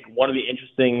lot. I think one of the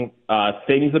interesting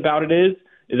things about it is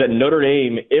that Notre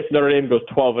Dame, if Notre Dame goes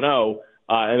 12-0,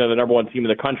 and they're the number 1 team in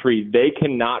the country, they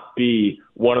cannot be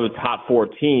one of the top 4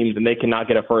 teams, and they cannot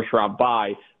get a first-round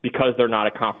bye because they're not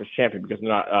a conference champion, because they're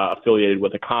not affiliated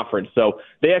with a conference. So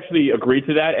they actually agreed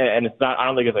to that, and it's not. I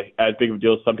don't think it's as big of a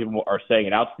deal as some people are saying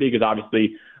it out to be, because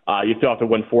obviously You still have to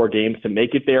win 4 games to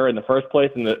make it there in the first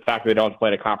place, and the fact that they don't have to play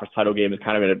in a conference title game is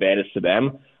kind of an advantage to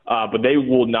them. But they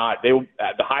will not. The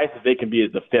highest that they can be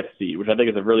is the 5th seed, which I think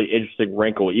is a really interesting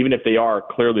wrinkle, even if they are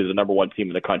clearly the number 1 team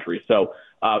in the country. So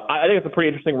I think it's a pretty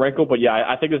interesting wrinkle. But yeah,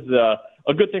 I think this is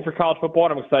a good thing for college football,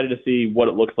 and I'm excited to see what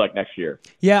it looks like next year.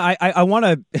 Yeah, I want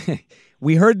to.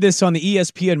 We heard this on the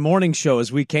ESPN morning show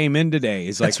as we came in today.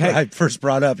 It's like, That's what I first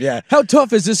brought up, yeah. How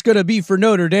tough is this going to be for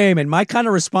Notre Dame? And my kind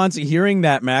of response to hearing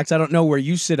that, Max, I don't know where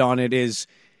you sit on it, is,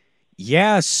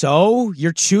 yeah, so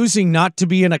you're choosing not to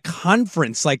be in a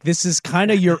conference. Like, this is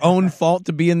kind of your own fault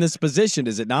to be in this position,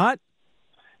 is it not?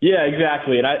 Yeah,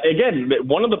 exactly. And again,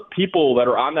 one of the people that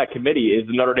are on that committee is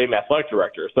the Notre Dame athletic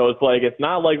director. So it's like, it's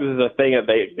not like this is a thing that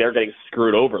they're getting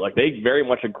screwed over. Like, they very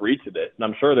much agreed to this, and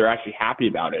I'm sure they're actually happy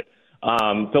about it.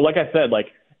 So like I said, like,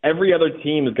 every other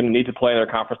team is going to need to play in their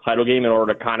conference title game in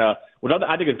order to kind of, which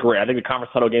I think is great. I think the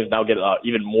conference title games now get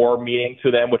even more meaning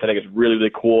to them, which I think is really,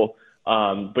 really cool.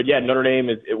 But yeah, Notre Dame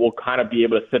it will kind of be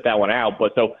able to sit that one out.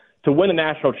 But so to win the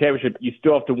national championship, you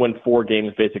still have to win 4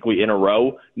 games basically in a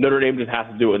row. Notre Dame just has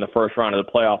to do it in the first round of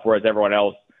the playoff, whereas everyone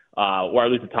else, or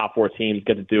at least the top 4 teams,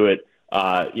 get to do it.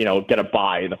 Get a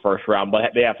bye in the first round, but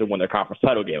they have to win their conference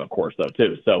title game, of course, though,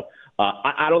 too. So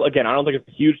I don't think it's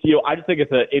a huge deal. I just think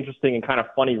it's an interesting and kind of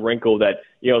funny wrinkle that,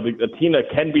 the team that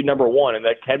can be number 1 and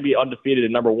that can be undefeated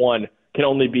at number 1 can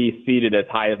only be seeded as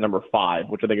high as number 5,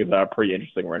 which I think is a pretty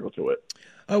interesting wrinkle to it.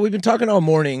 We've been talking all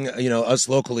morning, us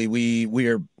locally. We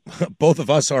are, both of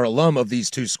us are alum of these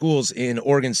 2 schools in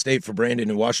Oregon State for Brandon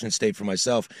and Washington State for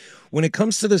myself. When it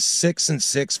comes to the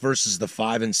 6-6 versus the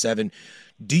 5-7,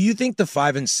 do you think the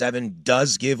 5-7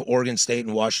 does give Oregon State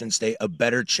and Washington State a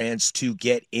better chance to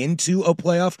get into a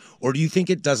playoff, or do you think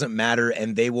it doesn't matter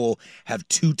and they will have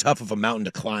too tough of a mountain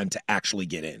to climb to actually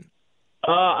get in?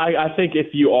 I think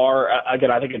if you are,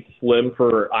 again, I think it's slim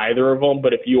for either of them,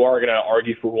 but if you are going to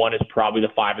argue for one, it's probably the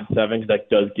 5-7, because that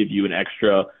does give you an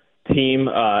extra team,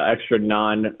 extra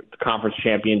non-conference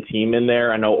champion team in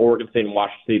there. I know Oregon State and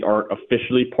Washington State aren't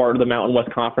officially part of the Mountain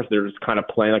West Conference. They're just kind of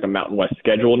playing like a Mountain West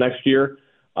schedule next year.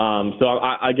 I'm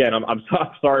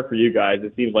sorry for you guys.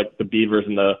 It seems like the Beavers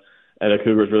and the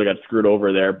Cougars really got screwed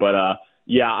over there. But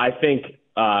yeah, I think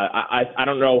I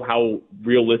don't know how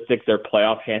realistic their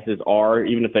playoff chances are.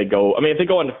 Even if they go, if they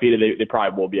go undefeated, they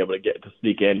probably will be able to get to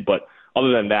sneak in. But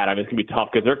other than that, it's gonna be tough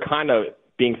because they're kind of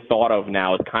being thought of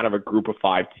now as kind of a group of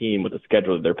 5 team with the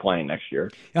schedule that they're playing next year.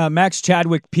 Max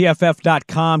Chadwick,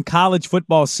 PFF.com, college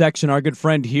football section. Our good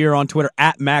friend here on Twitter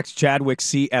at Max Chadwick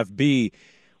CFB.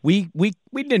 We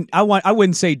didn't. I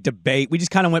wouldn't say debate. We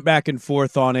just kind of went back and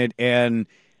forth on it, and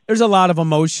there's a lot of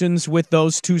emotions with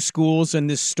those 2 schools and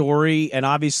this story. And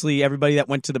obviously, everybody that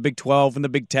went to the Big 12 and the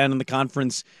Big 10 and the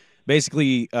conference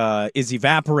basically is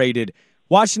evaporated.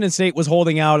 Washington State was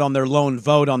holding out on their lone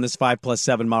vote on this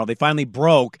 5+7 model. They finally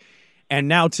broke, and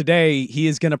now today he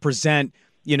is going to present,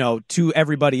 to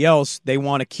everybody else. They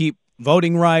want to keep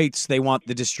voting rights. They want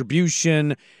the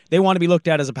distribution. They want to be looked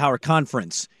at as a power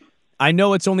conference. I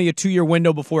know it's only a 2-year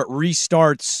window before it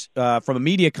restarts from a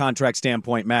media contract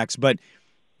standpoint, Max, but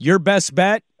your best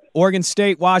bet, Oregon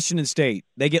State, Washington State,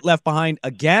 they get left behind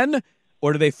again,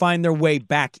 or do they find their way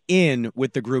back in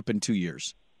with the group in 2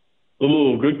 years?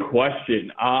 Ooh, good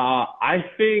question. I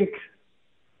think,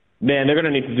 they're going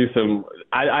to need to do some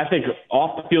 – I think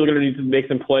off the field they're going to need to make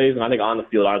some plays, and I think on the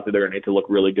field, honestly, they're going to need to look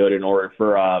really good in order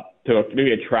for to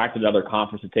maybe attract another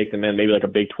conference to take them in, maybe like a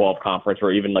Big 12 conference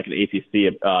or even like an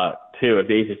ACC too. If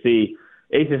the ACC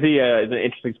is an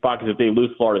interesting spot because if they lose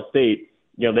Florida State,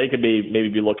 they could maybe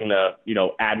be looking to,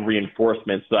 add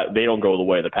reinforcements so that they don't go the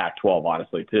way of the Pac-12,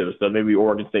 honestly, too. So maybe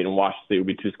Oregon State and Washington State would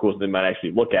be 2 schools they might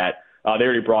actually look at. They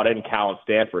already brought in Cal and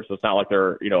Stanford, so it's not like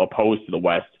they're, opposed to the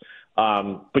West.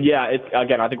 But yeah,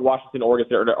 I think Washington and Oregon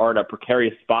State are in a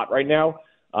precarious spot right now.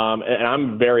 And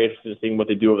I'm very interested in seeing what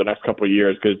they do over the next couple of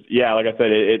years because, yeah, like I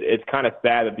said, it's kind of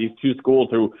sad that these 2 schools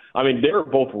who, they were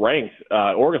both ranked.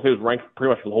 Oregon State was ranked pretty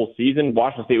much for the whole season.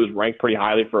 Washington State was ranked pretty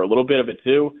highly for a little bit of it,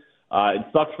 too. It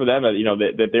sucks for them that,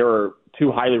 that there are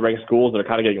 2 highly ranked schools that are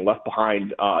kind of getting left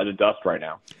behind in the dust right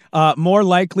now. More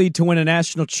likely to win a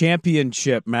national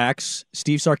championship, Max,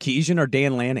 Steve Sarkisian or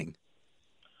Dan Lanning?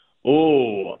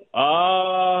 Oh,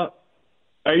 are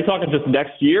you talking just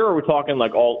next year, or are we talking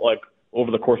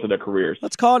over the course of their careers?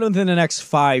 Let's call it within the next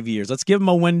 5 years. Let's give them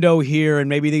a window here, and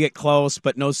maybe they get close,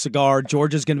 but no cigar.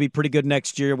 Georgia's going to be pretty good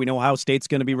next year. We know Ohio State's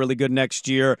going to be really good next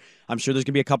year. I'm sure there's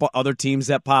going to be a couple other teams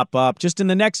that pop up. Just in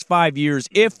the next 5 years,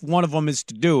 if one of them is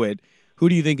to do it, who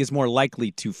do you think is more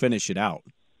likely to finish it out?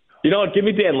 You know what? Give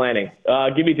me Dan Lanning.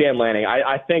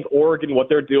 I think Oregon, what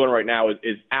they're doing right now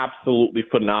is absolutely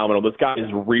phenomenal. This guy is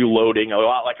reloading a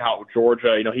lot like how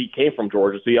Georgia, he came from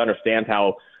Georgia, so he understands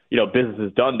how, business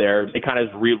is done there. They kind of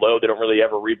just reload. They don't really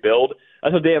ever rebuild.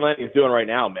 That's what Dan Lanning is doing right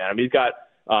now, man. I mean,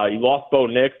 he lost Bo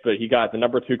Nix, but he got the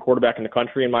number 2 quarterback in the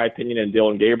country, in my opinion, and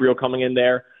Dylan Gabriel coming in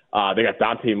there. They got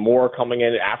Dante Moore coming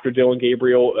in after Dylan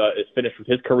Gabriel is finished with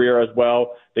his career as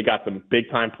well. They got some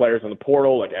big-time players in the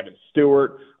portal like Evan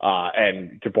Stewart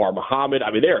and Jabbar Muhammad.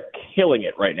 I mean, they're killing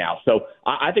it right now. So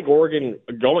I think Oregon,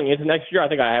 going into next year, I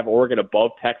think I have Oregon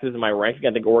above Texas in my ranking.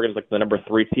 I think Oregon's like the number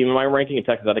 3 team in my ranking, and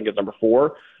Texas I think is number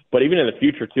 4. But even in the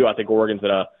future, too, I think Oregon's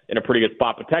in a pretty good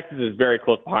spot. But Texas is very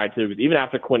close behind, too, because even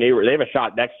after Quinn Ewers, they have a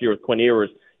shot next year with Quinn Ewers.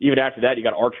 Even after that, you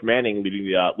got Arch Manning leading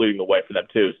the way for them,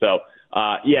 too. So,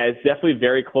 it's definitely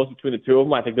very close between the two of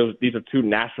them. I think these are 2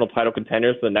 national title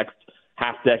contenders for the next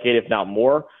half decade, if not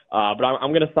more. But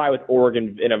I'm going to side with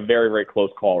Oregon in a very, very close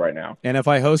call right now. And if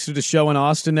I hosted a show in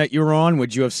Austin that you were on,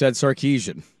 would you have said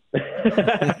Sarkisian?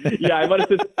 Yeah, I might have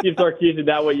said Steve Sarkisian.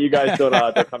 That way you guys don't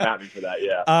come at me for that,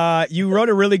 yeah. You wrote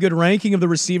a really good ranking of the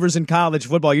receivers in college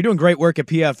football. You're doing great work at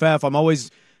PFF. I'm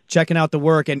always checking out the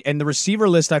work. And the receiver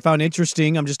list I found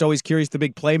interesting. I'm just always curious the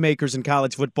big playmakers in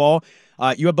college football.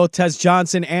 You have both Tez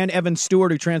Johnson and Evan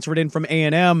Stewart, who transferred in from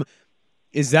A&M.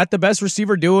 Is that the best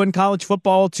receiver duo in college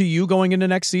football to you going into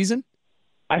next season?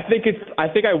 I think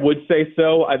I would say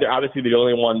so. They're obviously the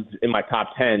only ones in my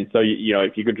top 10. So,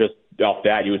 if you could just off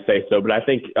that, you would say so. But I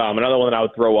think another one that I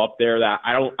would throw up there that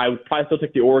I would probably still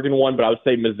take the Oregon one, but I would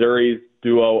say Missouri's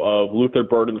duo of Luther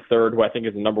Burden III, who I think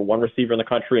is the number 1 receiver in the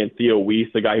country, and Theo Weiss,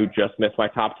 the guy who just missed my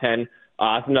top 10.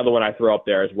 That's another one I throw up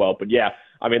there as well. But yeah,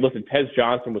 I mean, listen, Tez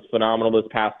Johnson was phenomenal this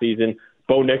past season.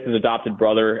 Bo Nix's adopted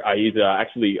brother. He's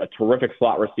actually a terrific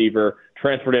slot receiver,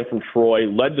 transferred in from Troy,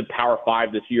 led the Power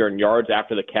 5 this year in yards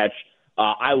after the catch.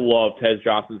 I love Tez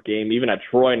Johnson's game. Even at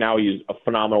Troy, now he's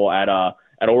phenomenal at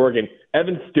Oregon.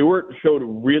 Evan Stewart showed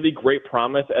really great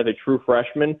promise as a true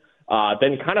freshman,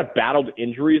 then kind of battled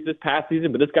injuries this past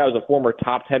season, but this guy was a former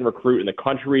top 10 recruit in the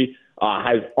country,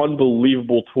 has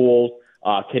unbelievable tools,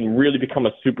 can really become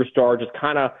a superstar, just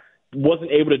kind of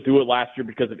wasn't able to do it last year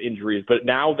because of injuries. But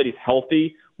now that he's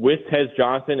healthy with Tez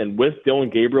Johnson and with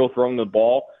Dylan Gabriel throwing the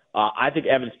ball, I think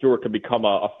Evan Stewart could become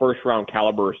a first-round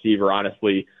caliber receiver,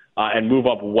 honestly, and move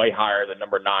up way higher than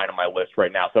number 9 on my list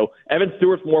right now. So Evan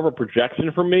Stewart's more of a projection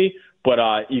for me, but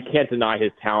you can't deny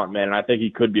his talent, man, and I think he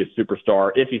could be a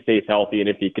superstar if he stays healthy and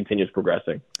if he continues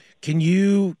progressing. Can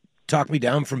you talk me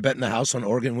down from betting the house on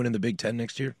Oregon winning the Big Ten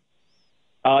next year?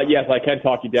 Yes, I can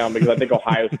talk you down because I think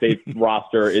Ohio State's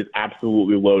roster is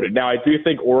absolutely loaded. Now, I do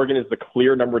think Oregon is the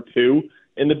clear number 2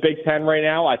 in the Big Ten right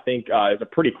now. I think it's a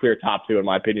pretty clear top 2, in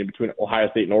my opinion, between Ohio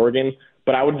State and Oregon.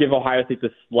 But I would give Ohio State the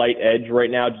slight edge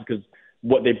right now just because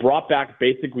what they brought back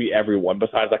basically everyone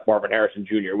besides like Marvin Harrison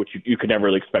Jr., which you could never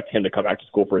really expect him to come back to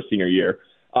school for his senior year.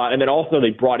 And then also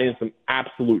they brought in some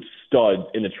absolute studs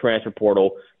in the transfer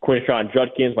portal. Quinshawn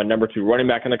Judkins, my number 2 running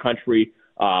back in the country.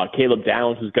 Caleb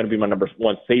Downs, who's going to be my number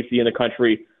 1 safety in the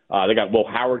country. They got Will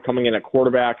Howard coming in at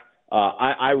quarterback.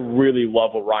 I really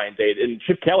love what Ryan Day did. And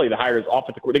Chip Kelly, the Hires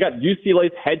offensive coordinator. They got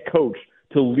UCLA's head coach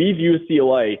to leave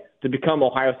UCLA to become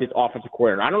Ohio State's offensive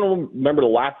coordinator. I don't remember the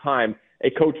last time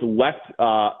a coach left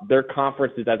their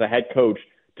conferences as a head coach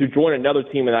to join another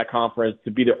team in that conference to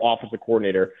be their offensive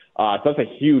coordinator. So that's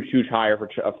a huge, huge hire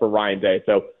for Ryan Day.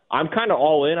 So I'm kind of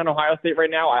all in on Ohio State right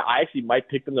now. I actually might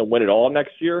pick them to win it all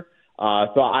next year.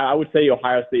 So I would say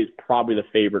Ohio State is probably the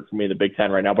favorite for me in the Big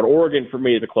Ten right now, but Oregon for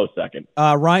me is a close second.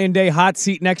 Ryan Day, hot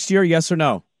seat next year, yes or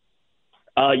no?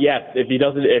 Yes. If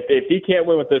he can't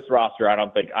win with this roster, I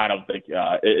don't think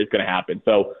it's going to happen.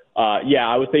 So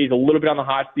I would say he's a little bit on the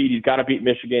hot seat. He's got to beat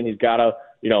Michigan. He's got to,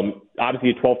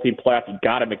 obviously a 12-team playoff. He's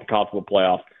got to make the college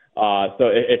football playoff. So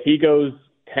if he goes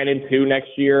 10-2 next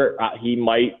year, he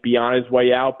might be on his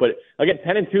way out. But again,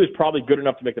 10-2 is probably good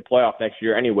enough to make the playoff next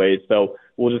year, anyways. So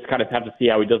we'll just kind of have to see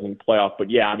how he does in the playoff. But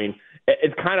yeah, I mean,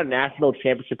 it's kind of national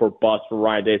championship or bust for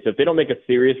Ryan Day. So if they don't make a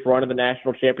serious run of the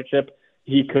national championship,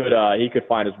 he could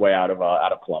find his way out of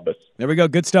Columbus. There we go.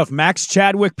 Good stuff. Max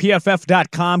Chadwick,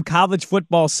 PFF.com, college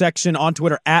football section on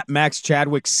Twitter at Max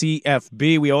Chadwick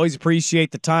CFB. We always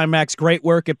appreciate the time, Max. Great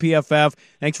work at PFF.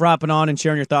 Thanks for hopping on and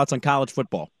sharing your thoughts on college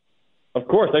football. Of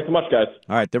course. Thanks so much, guys.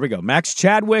 All right, there we go. Max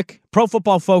Chadwick,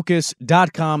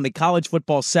 ProFootballFocus.com, the college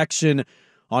football section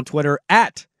on Twitter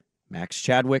at Max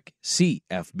Chadwick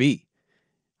CFB.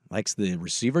 Likes the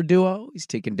receiver duo. He's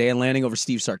taking Dan Lanning over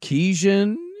Steve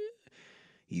Sarkisian.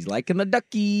 He's liking the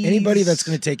Duckies. Anybody that's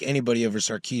going to take anybody over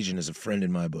Sarkisian is a friend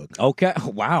in my book. Okay.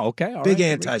 Wow. Okay. All Big right.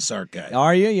 anti-Sark guy.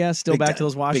 Are you? Yeah. Still Big back time. to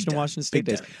those Washington State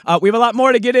Big days. We have a lot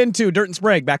more to get into. Dirt and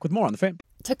Sprague back with more on the Fan.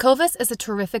 Tecovas is a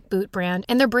terrific boot brand,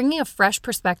 and they're bringing a fresh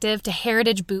perspective to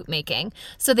heritage boot making.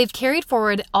 So they've carried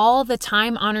forward all the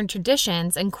time-honored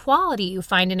traditions and quality you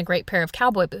find in a great pair of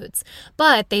cowboy boots,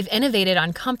 but they've innovated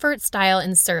on comfort, style,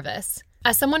 and service.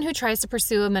 As someone who tries to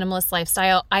pursue a minimalist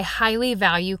lifestyle, I highly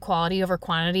value quality over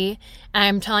quantity, and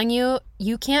I'm telling you,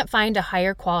 you can't find a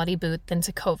higher quality boot than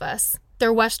Tecovas.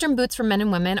 Their Western boots for men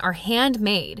and women are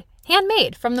handmade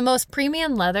from the most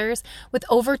premium leathers with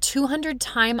over 200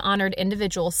 time-honored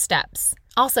individual steps.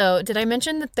 Also, did I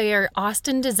mention that they are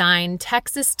Austin-designed,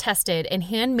 Texas-tested, and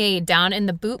handmade down in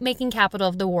the boot-making capital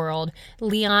of the world,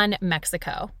 Leon,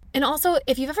 Mexico? And also,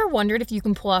 if you've ever wondered if you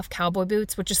can pull off cowboy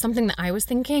boots, which is something that I was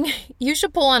thinking, you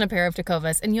should pull on a pair of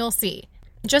Tecovas and you'll see.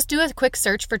 Just do a quick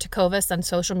search for Tecovas on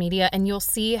social media and you'll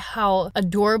see how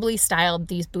adorably styled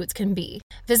these boots can be.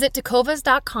 Visit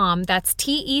tecovas.com, that's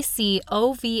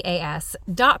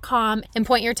TECOVAS.com, and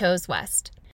point your toes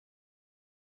west.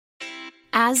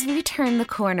 As we turn the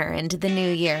corner into the new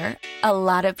year, a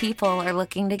lot of people are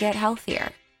looking to get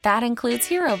healthier. That includes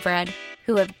Hero Bread,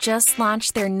 who have just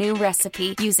launched their new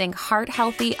recipe using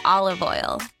heart-healthy olive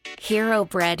oil. Hero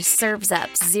Bread serves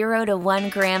up 0 to 1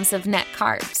 grams of net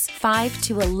carbs, 5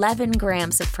 to 11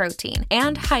 grams of protein,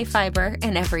 and high fiber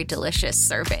in every delicious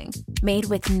serving. Made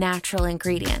with natural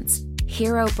ingredients,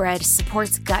 Hero Bread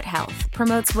supports gut health,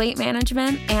 promotes weight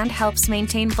management, and helps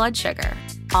maintain blood sugar.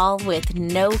 All with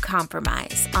no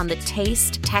compromise on the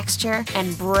taste, texture,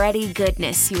 and bready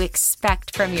goodness you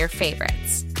expect from your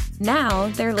favorites. Now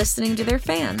they're listening to their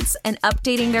fans and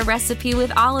updating their recipe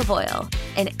with olive oil,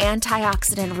 an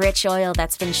antioxidant-rich oil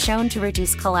that's been shown to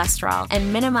reduce cholesterol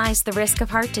and minimize the risk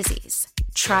of heart disease.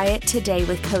 Try it today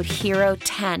with code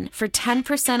HERO10 for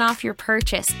 10% off your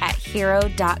purchase at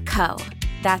hero.co.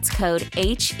 That's code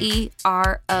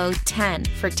HERO10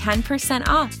 for 10%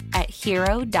 off at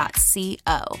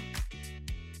hero.co.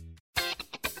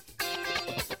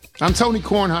 I'm Tony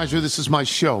Kornheiser. This is my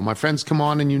show. My friends come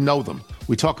on and you know them.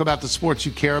 We talk about the sports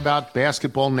you care about,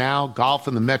 basketball now, golf,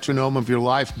 and the metronome of your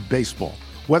life, baseball.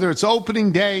 Whether it's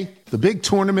opening day, the big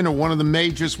tournament, or one of the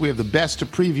majors, we have the best to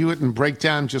preview it and break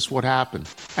down just what happened.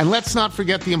 And let's not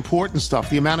forget the important stuff,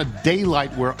 the amount of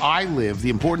daylight where I live, the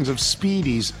importance of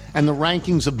speedies, and the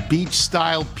rankings of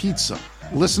beach-style pizza.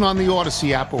 Listen on the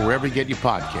Odyssey app or wherever you get your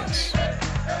podcasts.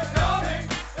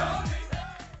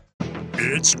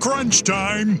 It's crunch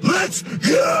time. Let's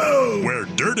go! Where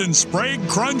Dirt and Sprague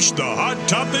crunch the hot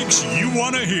topics you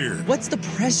want to hear. What's the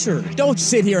pressure? Don't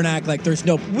sit here and act like there's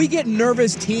no... We get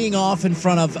nervous teeing off in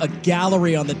front of a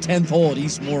gallery on the 10th hole at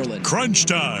Eastmoreland. Crunch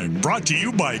time, brought to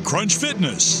you by Crunch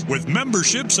Fitness, with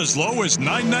memberships as low as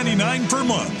 $9.99 per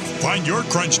month. Find your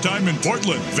Crunch Time in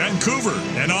Portland, Vancouver,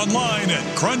 and online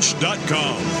at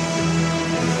crunch.com.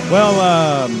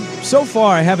 Well, so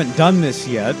far I haven't done this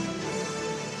yet.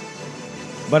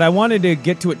 But I wanted to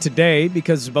get to it today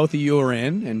because both of you are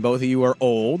in and both of you are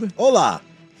old. Hola.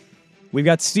 We've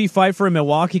got Steve Pfeiffer in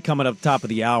Milwaukee coming up top of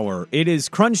the hour. It is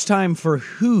crunch time for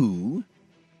who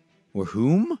or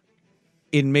whom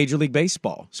in Major League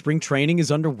Baseball. Spring training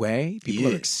is underway.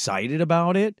 People are excited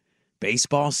about it.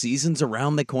 Baseball season's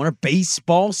around the corner.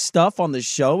 Baseball stuff on the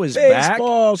show is back.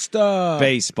 Baseball stuff.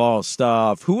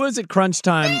 Who is it crunch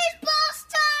time? Baseball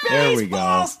stuff! There we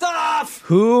go. Stuff.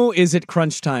 Who is it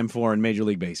crunch time for in Major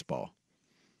League Baseball?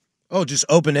 Oh, just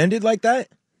open-ended like that?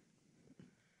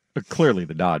 Clearly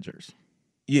the Dodgers.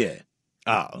 Yeah.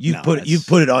 Oh, you've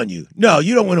put it on you. No,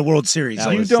 you don't win a World Series.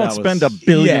 You don't spend $1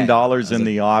 billion in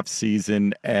the off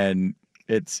season, and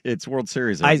it's World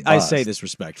Series. I say this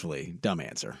respectfully. Dumb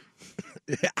answer.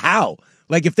 How?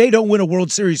 Like if they don't win a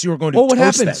World Series, you are going to what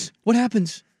toast happens? them. What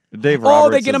happens? Dave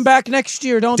Roberts. They get him back next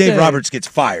year, don't they? Dave Roberts gets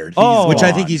fired, which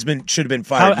I think should have been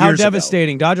fired how years ago.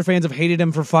 devastating. Dodger fans have hated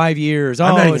him for 5 years.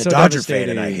 I'm not even it's a so Dodger fan,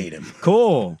 devastating. and I hate him.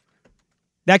 Cool.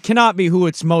 That cannot be who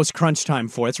it's most crunch time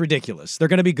for. It's ridiculous. They're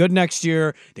going to be good next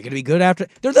year. They're going to be good after.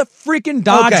 They're the freaking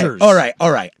Dodgers. Okay.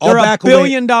 All right. They're a $1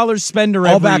 billion spender every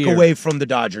year. I'll back away from the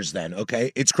Dodgers then,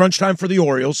 okay? It's crunch time for the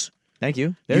Orioles. Thank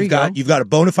you. There you go. You've got a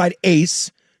bona fide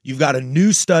ace. You've got a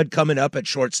new stud coming up at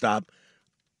shortstop.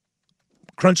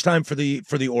 Crunch time for the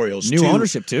Orioles. New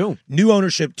ownership too.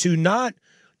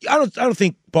 I don't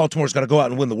think Baltimore's got to go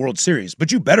out and win the World Series,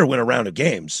 but you better win a round of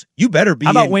games. You better be.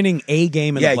 How about winning a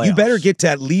game in the playoffs? You better get to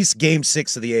at least Game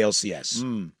 6 of the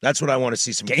ALCS. That's what I want to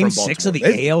see. Game 6 of the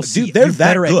ALCS. Dude, they're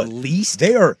that good. At least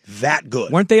they are that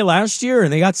good. Weren't they last year?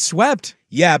 And they got swept.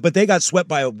 Yeah, but they got swept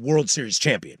by a World Series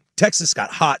champion. Texas got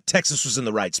hot. Texas was in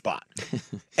the right spot.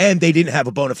 And they didn't have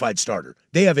a bona fide starter.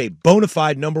 They have a bona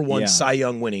fide number one Cy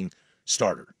Young winning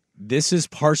starter. This is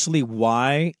partially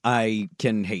why I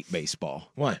can hate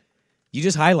baseball. Why? You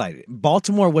just highlighted it.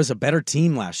 Baltimore was a better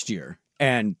team last year,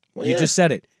 and you just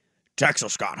said it.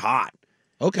 Texas got hot.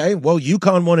 Okay, well,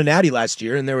 UConn won a natty last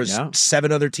year, and there was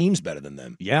 7 other teams better than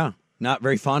them. Yeah, not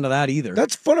very fond of that either.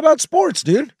 That's fun about sports,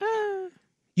 dude.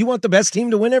 You want the best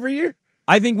team to win every year?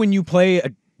 I think when you play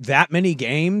that many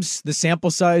games, the sample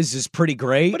size is pretty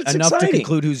great, But it's enough exciting. to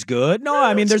conclude who's good. No,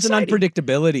 I mean, there's an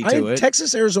unpredictability to it.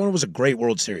 Texas-Arizona was a great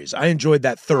World Series. I enjoyed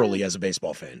that thoroughly as a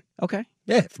baseball fan. Okay.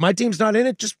 Yeah, if my team's not in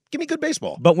it, just give me good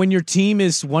baseball. But when your team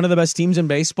is one of the best teams in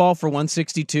baseball for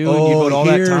 162 and you vote all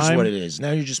that time. Here's what it is.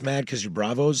 Now you're just mad because your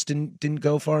Bravos didn't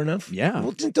go far enough? Yeah.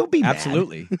 Well, don't be mad.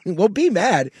 Absolutely. Well, be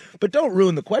mad, but don't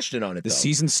ruin the question on it, The though.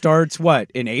 season starts,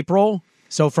 in April?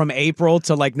 So from April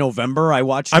to November, I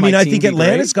watched. I mean, my I team think be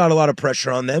Atlanta's great. got a lot of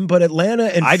pressure on them, but Atlanta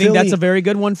and I Philly, think that's a very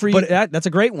good one for you. That's a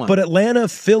great one. But Atlanta,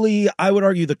 Philly, I would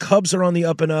argue the Cubs are on the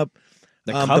up and up.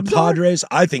 The Cubs the Padres,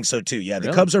 I think so too. Yeah, the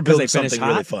Really? Cubs are 'Cause they building finished something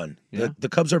really hot? fun. Yeah. The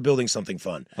Cubs are building something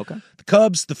fun. Okay. The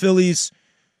Cubs, the Phillies,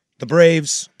 the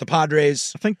Braves, the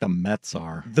Padres. I think the Mets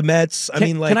are. The Mets.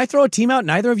 Can I throw a team out?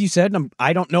 Neither of you said, and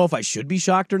I don't know if I should be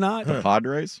shocked or not. The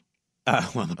Padres?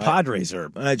 The Padres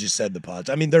are. I just said the Pods.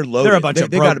 I mean, they're loaded. They're a bunch of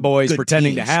They broke got boys good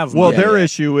pretending to teams. have Well, money. their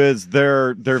issue is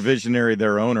their visionary,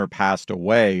 their owner passed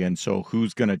away, and so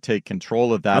who's going to take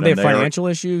control of that? Don't they have And they're- financial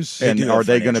issues? And They do are have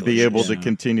they going to financial be able issues, to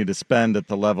continue to spend at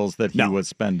the levels that he was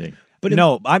spending? But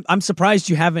no, I'm surprised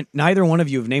you haven't. Neither one of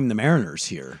you have named the Mariners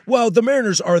here. Well, the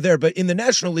Mariners are there, but in the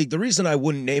National League, the reason I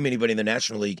wouldn't name anybody in the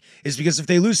National League is because if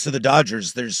they lose to the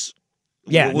Dodgers, there's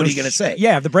what are you going to say?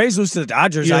 Yeah, if the Braves lose to the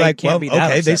Dodgers, You're I like, can't well, be that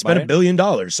okay, they upset spent by $1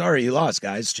 billion. Sorry, you lost,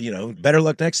 guys. Better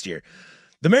luck next year.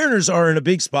 The Mariners are in a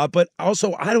big spot, but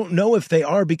also I don't know if they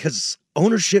are because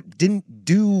ownership didn't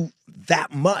do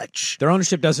that much. Their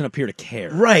ownership doesn't appear to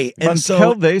care. Right. And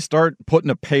Until they start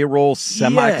putting a payroll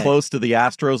semi-close to the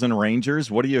Astros and Rangers,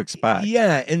 what do you expect?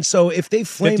 Yeah, and so if they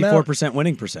flame out 54%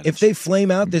 winning percentage. If they flame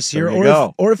out this year, There you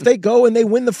go. or if they go and they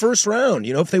win the first round,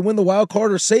 if they win the wild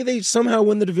card, or say they somehow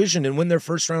win the division and win their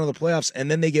first round of the playoffs, and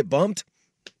then they get bumped,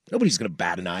 nobody's going to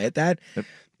bat an eye at that.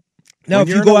 Now, When if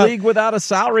you're you in go a out, league without a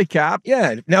salary cap,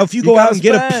 yeah. Now, if you you go out gotta and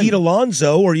get a spend. Pete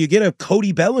Alonso or you get a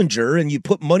Cody Bellinger and you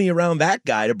put money around that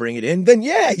guy to bring it in, then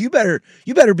yeah, you better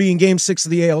be in Game 6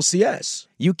 of the ALCS.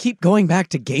 You keep going back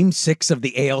to Game 6 of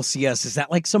the ALCS. Is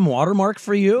that like some watermark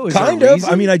for you? Is there a Kind of. reason?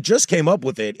 I mean, I just came up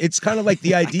with it. It's kind of like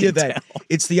the idea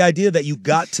that you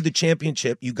got to the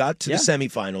championship, you got to the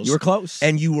semifinals. You were close.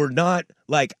 And you were not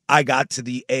like, I got to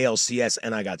the ALCS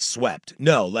and I got swept.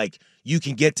 No, like you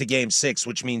can get to Game 6,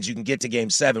 which means you can get to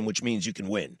Game 7, which means you can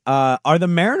win. Are the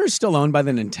Mariners still owned by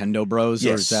the Nintendo Bros? Or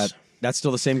Yes. is that's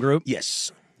still the same group?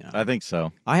 Yes. I think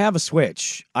so. I have a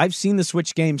Switch. I've seen the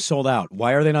Switch games sold out.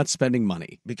 Why are they not spending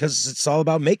money? Because it's all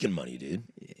about making money, dude.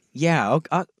 Yeah. Okay,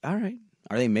 all right.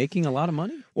 Are they making a lot of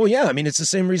money? Well, yeah. I mean, it's the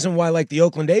same reason why, like, the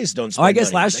Oakland A's don't spend I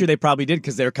guess money. last year they probably did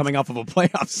because they were coming off of a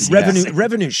playoff season.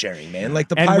 Revenue sharing, man. Like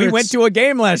the and Pirates. we went to a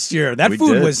game last year. That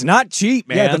food was not cheap,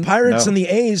 man. Yeah, the Pirates and the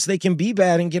A's, they can be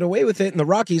bad and get away with it, and the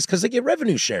Rockies because they get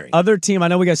revenue sharing. Other team, I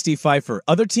know we got Steve Pfeiffer.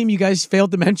 Other team you guys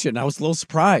failed to mention. I was a little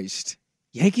surprised.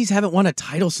 Yankees haven't won a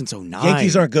title since 09.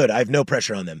 Yankees aren't good. I have no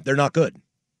pressure on them. They're not good.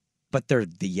 But they're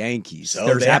the Yankees. So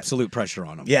There's they- absolute pressure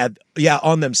on them. Yeah,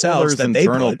 on themselves. There's that they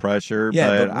internal put. pressure,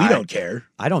 Yeah, but we don't care.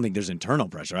 I don't think there's internal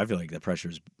pressure. I feel like the pressure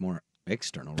is more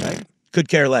external, right? Could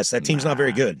care less. That team's not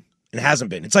very good. It hasn't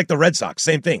been. It's like the Red Sox.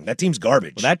 Same thing. That team's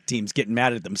garbage. Well, that team's getting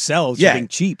mad at themselves Yeah. for being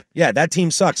cheap. Yeah, that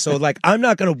team sucks. So, like, I'm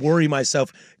not going to worry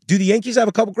myself. Do the Yankees have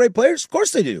a couple great players? Of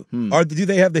course they do. Do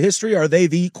they have the history? Are they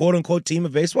the quote-unquote team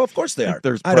of baseball? Of course they are. If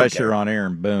there's I don't pressure care. on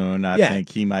Aaron Boone, I Yeah. think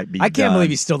he might be I can't done. believe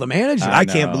he's still the manager. I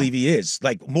can't believe he is.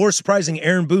 Like, more surprising,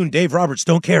 Aaron Boone, Dave Roberts,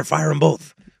 don't care. Fire them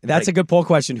both. That's a good poll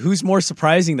question. Who's more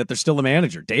surprising that they're still the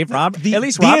manager? Dave Roberts? At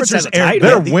least the Roberts answer has is a Aaron- title.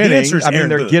 They're the winning. answer is I mean, Aaron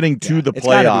they're Boone. getting to the It's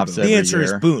gotta be playoffs Boone. every The answer is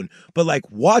year. Boone. But, like,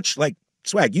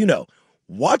 Swag,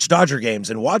 watch Dodger games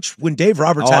and watch when Dave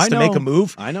Roberts Oh, has I to make know. a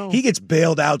move. I know. He gets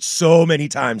bailed out so many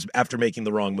times after making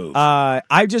the wrong move. I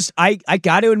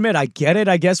got to admit, I get it,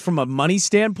 I guess, from a money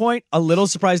standpoint. A little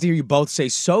surprised to hear you both say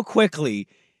so quickly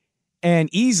and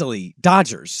easily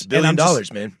Dodgers. $1 billion, And I'm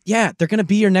just- man. Yeah, they're going to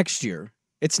be here next year.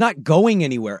 It's not going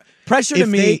anywhere. Pressure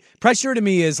to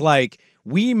me is like,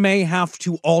 we may have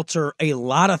to alter a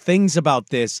lot of things about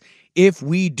this if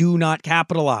we do not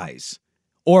capitalize.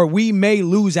 Or we may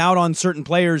lose out on certain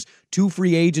players to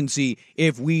free agency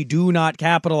if we do not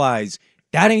capitalize.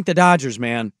 That ain't the Dodgers,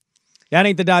 man. That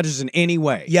ain't the Dodgers in any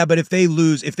way. Yeah, but if they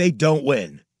lose, if they don't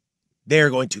win,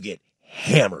 they're going to get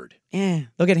hammered.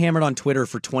 They'll get hammered on Twitter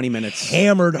for 20 minutes.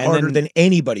 Hammered harder than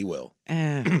anybody will.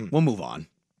 We'll move on.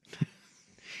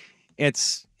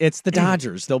 It's the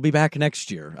Dodgers. They'll be back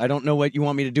next year. I don't know what you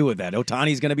want me to do with that.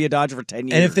 Ohtani's going to be a Dodger for 10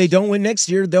 years. And if they don't win next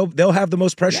year, they'll have the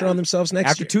most pressure on themselves next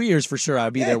year. After 2 years, for sure,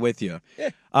 I'll be there with you.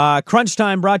 Crunch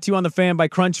Time brought to you on The Fan by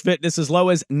Crunch Fitness, as low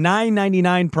as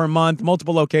 $9.99 per month.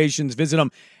 Multiple locations. Visit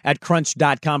them at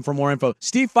crunch.com for more info.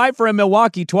 Steve Pfeiffer in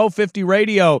Milwaukee, 1250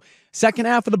 Radio. Second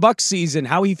half of the Bucks season,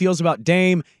 how he feels about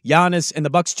Dame, Giannis, and the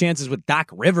Bucks' chances with Doc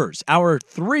Rivers. Hour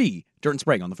 3, Dirt and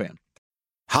Sprague on The Fan.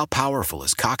 How powerful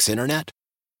is Cox Internet?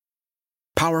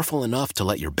 Powerful enough to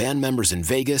let your band members in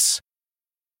Vegas,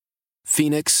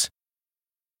 Phoenix,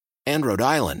 and Rhode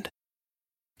Island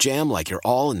jam like you're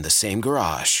all in the same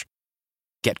garage.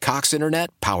 Get Cox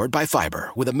Internet powered by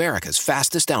fiber with America's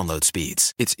fastest download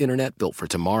speeds. It's internet built for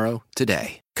tomorrow,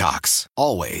 today. Cox,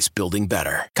 always building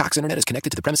better. Cox Internet is connected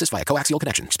to the premises via coaxial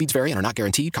connection. Speeds vary and are not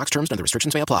guaranteed. Cox terms and other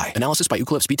restrictions may apply. Analysis by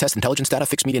Ookla of Speed Test Intelligence Data.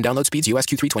 Fixed median download speeds. US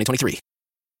Q3 2023.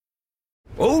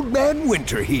 Old Man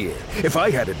Winter here. If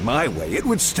I had it my way, it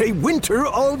would stay winter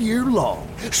all year long.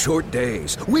 Short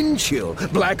days, wind chill,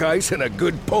 black ice, and a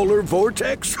good polar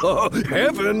vortex. Oh,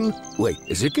 heaven. Wait,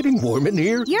 is it getting warm in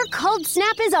here? Your cold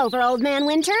snap is over, Old Man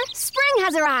Winter. Spring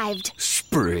has arrived.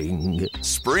 Spring.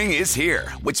 Spring is here,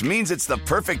 which means it's the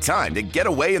perfect time to get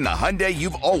away in the Hyundai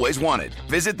you've always wanted.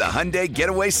 Visit the Hyundai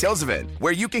Getaway Sales Event,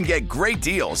 where you can get great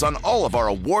deals on all of our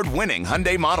award-winning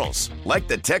Hyundai models, like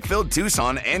the tech-filled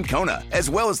Tucson and Kona, as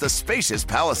well as the spacious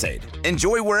Palisade.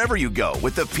 Enjoy wherever you go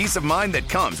with the peace of mind that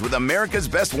comes with America's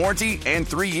best warranty and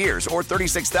 3 years or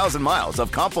 36,000 miles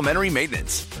of complimentary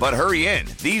maintenance. But hurry in,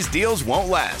 these deals won't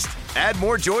last. Add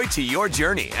more joy to your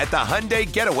journey at the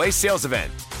Hyundai Getaway Sales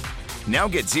Event. Now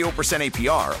get 0%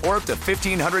 APR or up to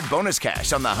 $1,500 bonus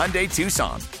cash on the Hyundai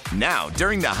Tucson. Now,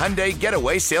 during the Hyundai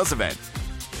Getaway Sales Event.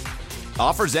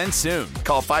 Offers end soon.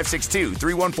 Call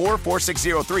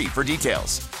 562-314-4603 for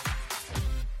details.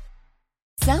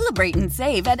 Celebrate and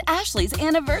save at Ashley's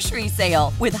Anniversary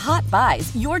Sale. With Hot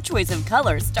Buys, your choice of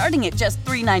colors starting at just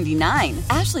 $3.99.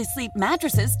 Ashley Sleep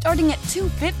mattresses starting at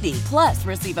 $2.50. Plus,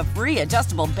 receive a free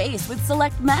adjustable base with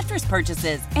select mattress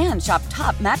purchases. And shop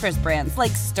top mattress brands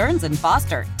like Stearns &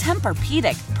 Foster,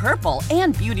 Tempur-Pedic, Purple,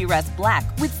 and Beautyrest Black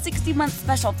with 60-month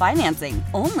special financing.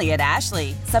 Only at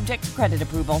Ashley. Subject to credit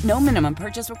approval. No minimum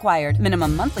purchase required.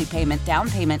 Minimum monthly payment,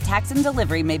 down payment, tax, and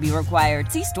delivery may be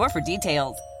required. See store for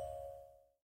details.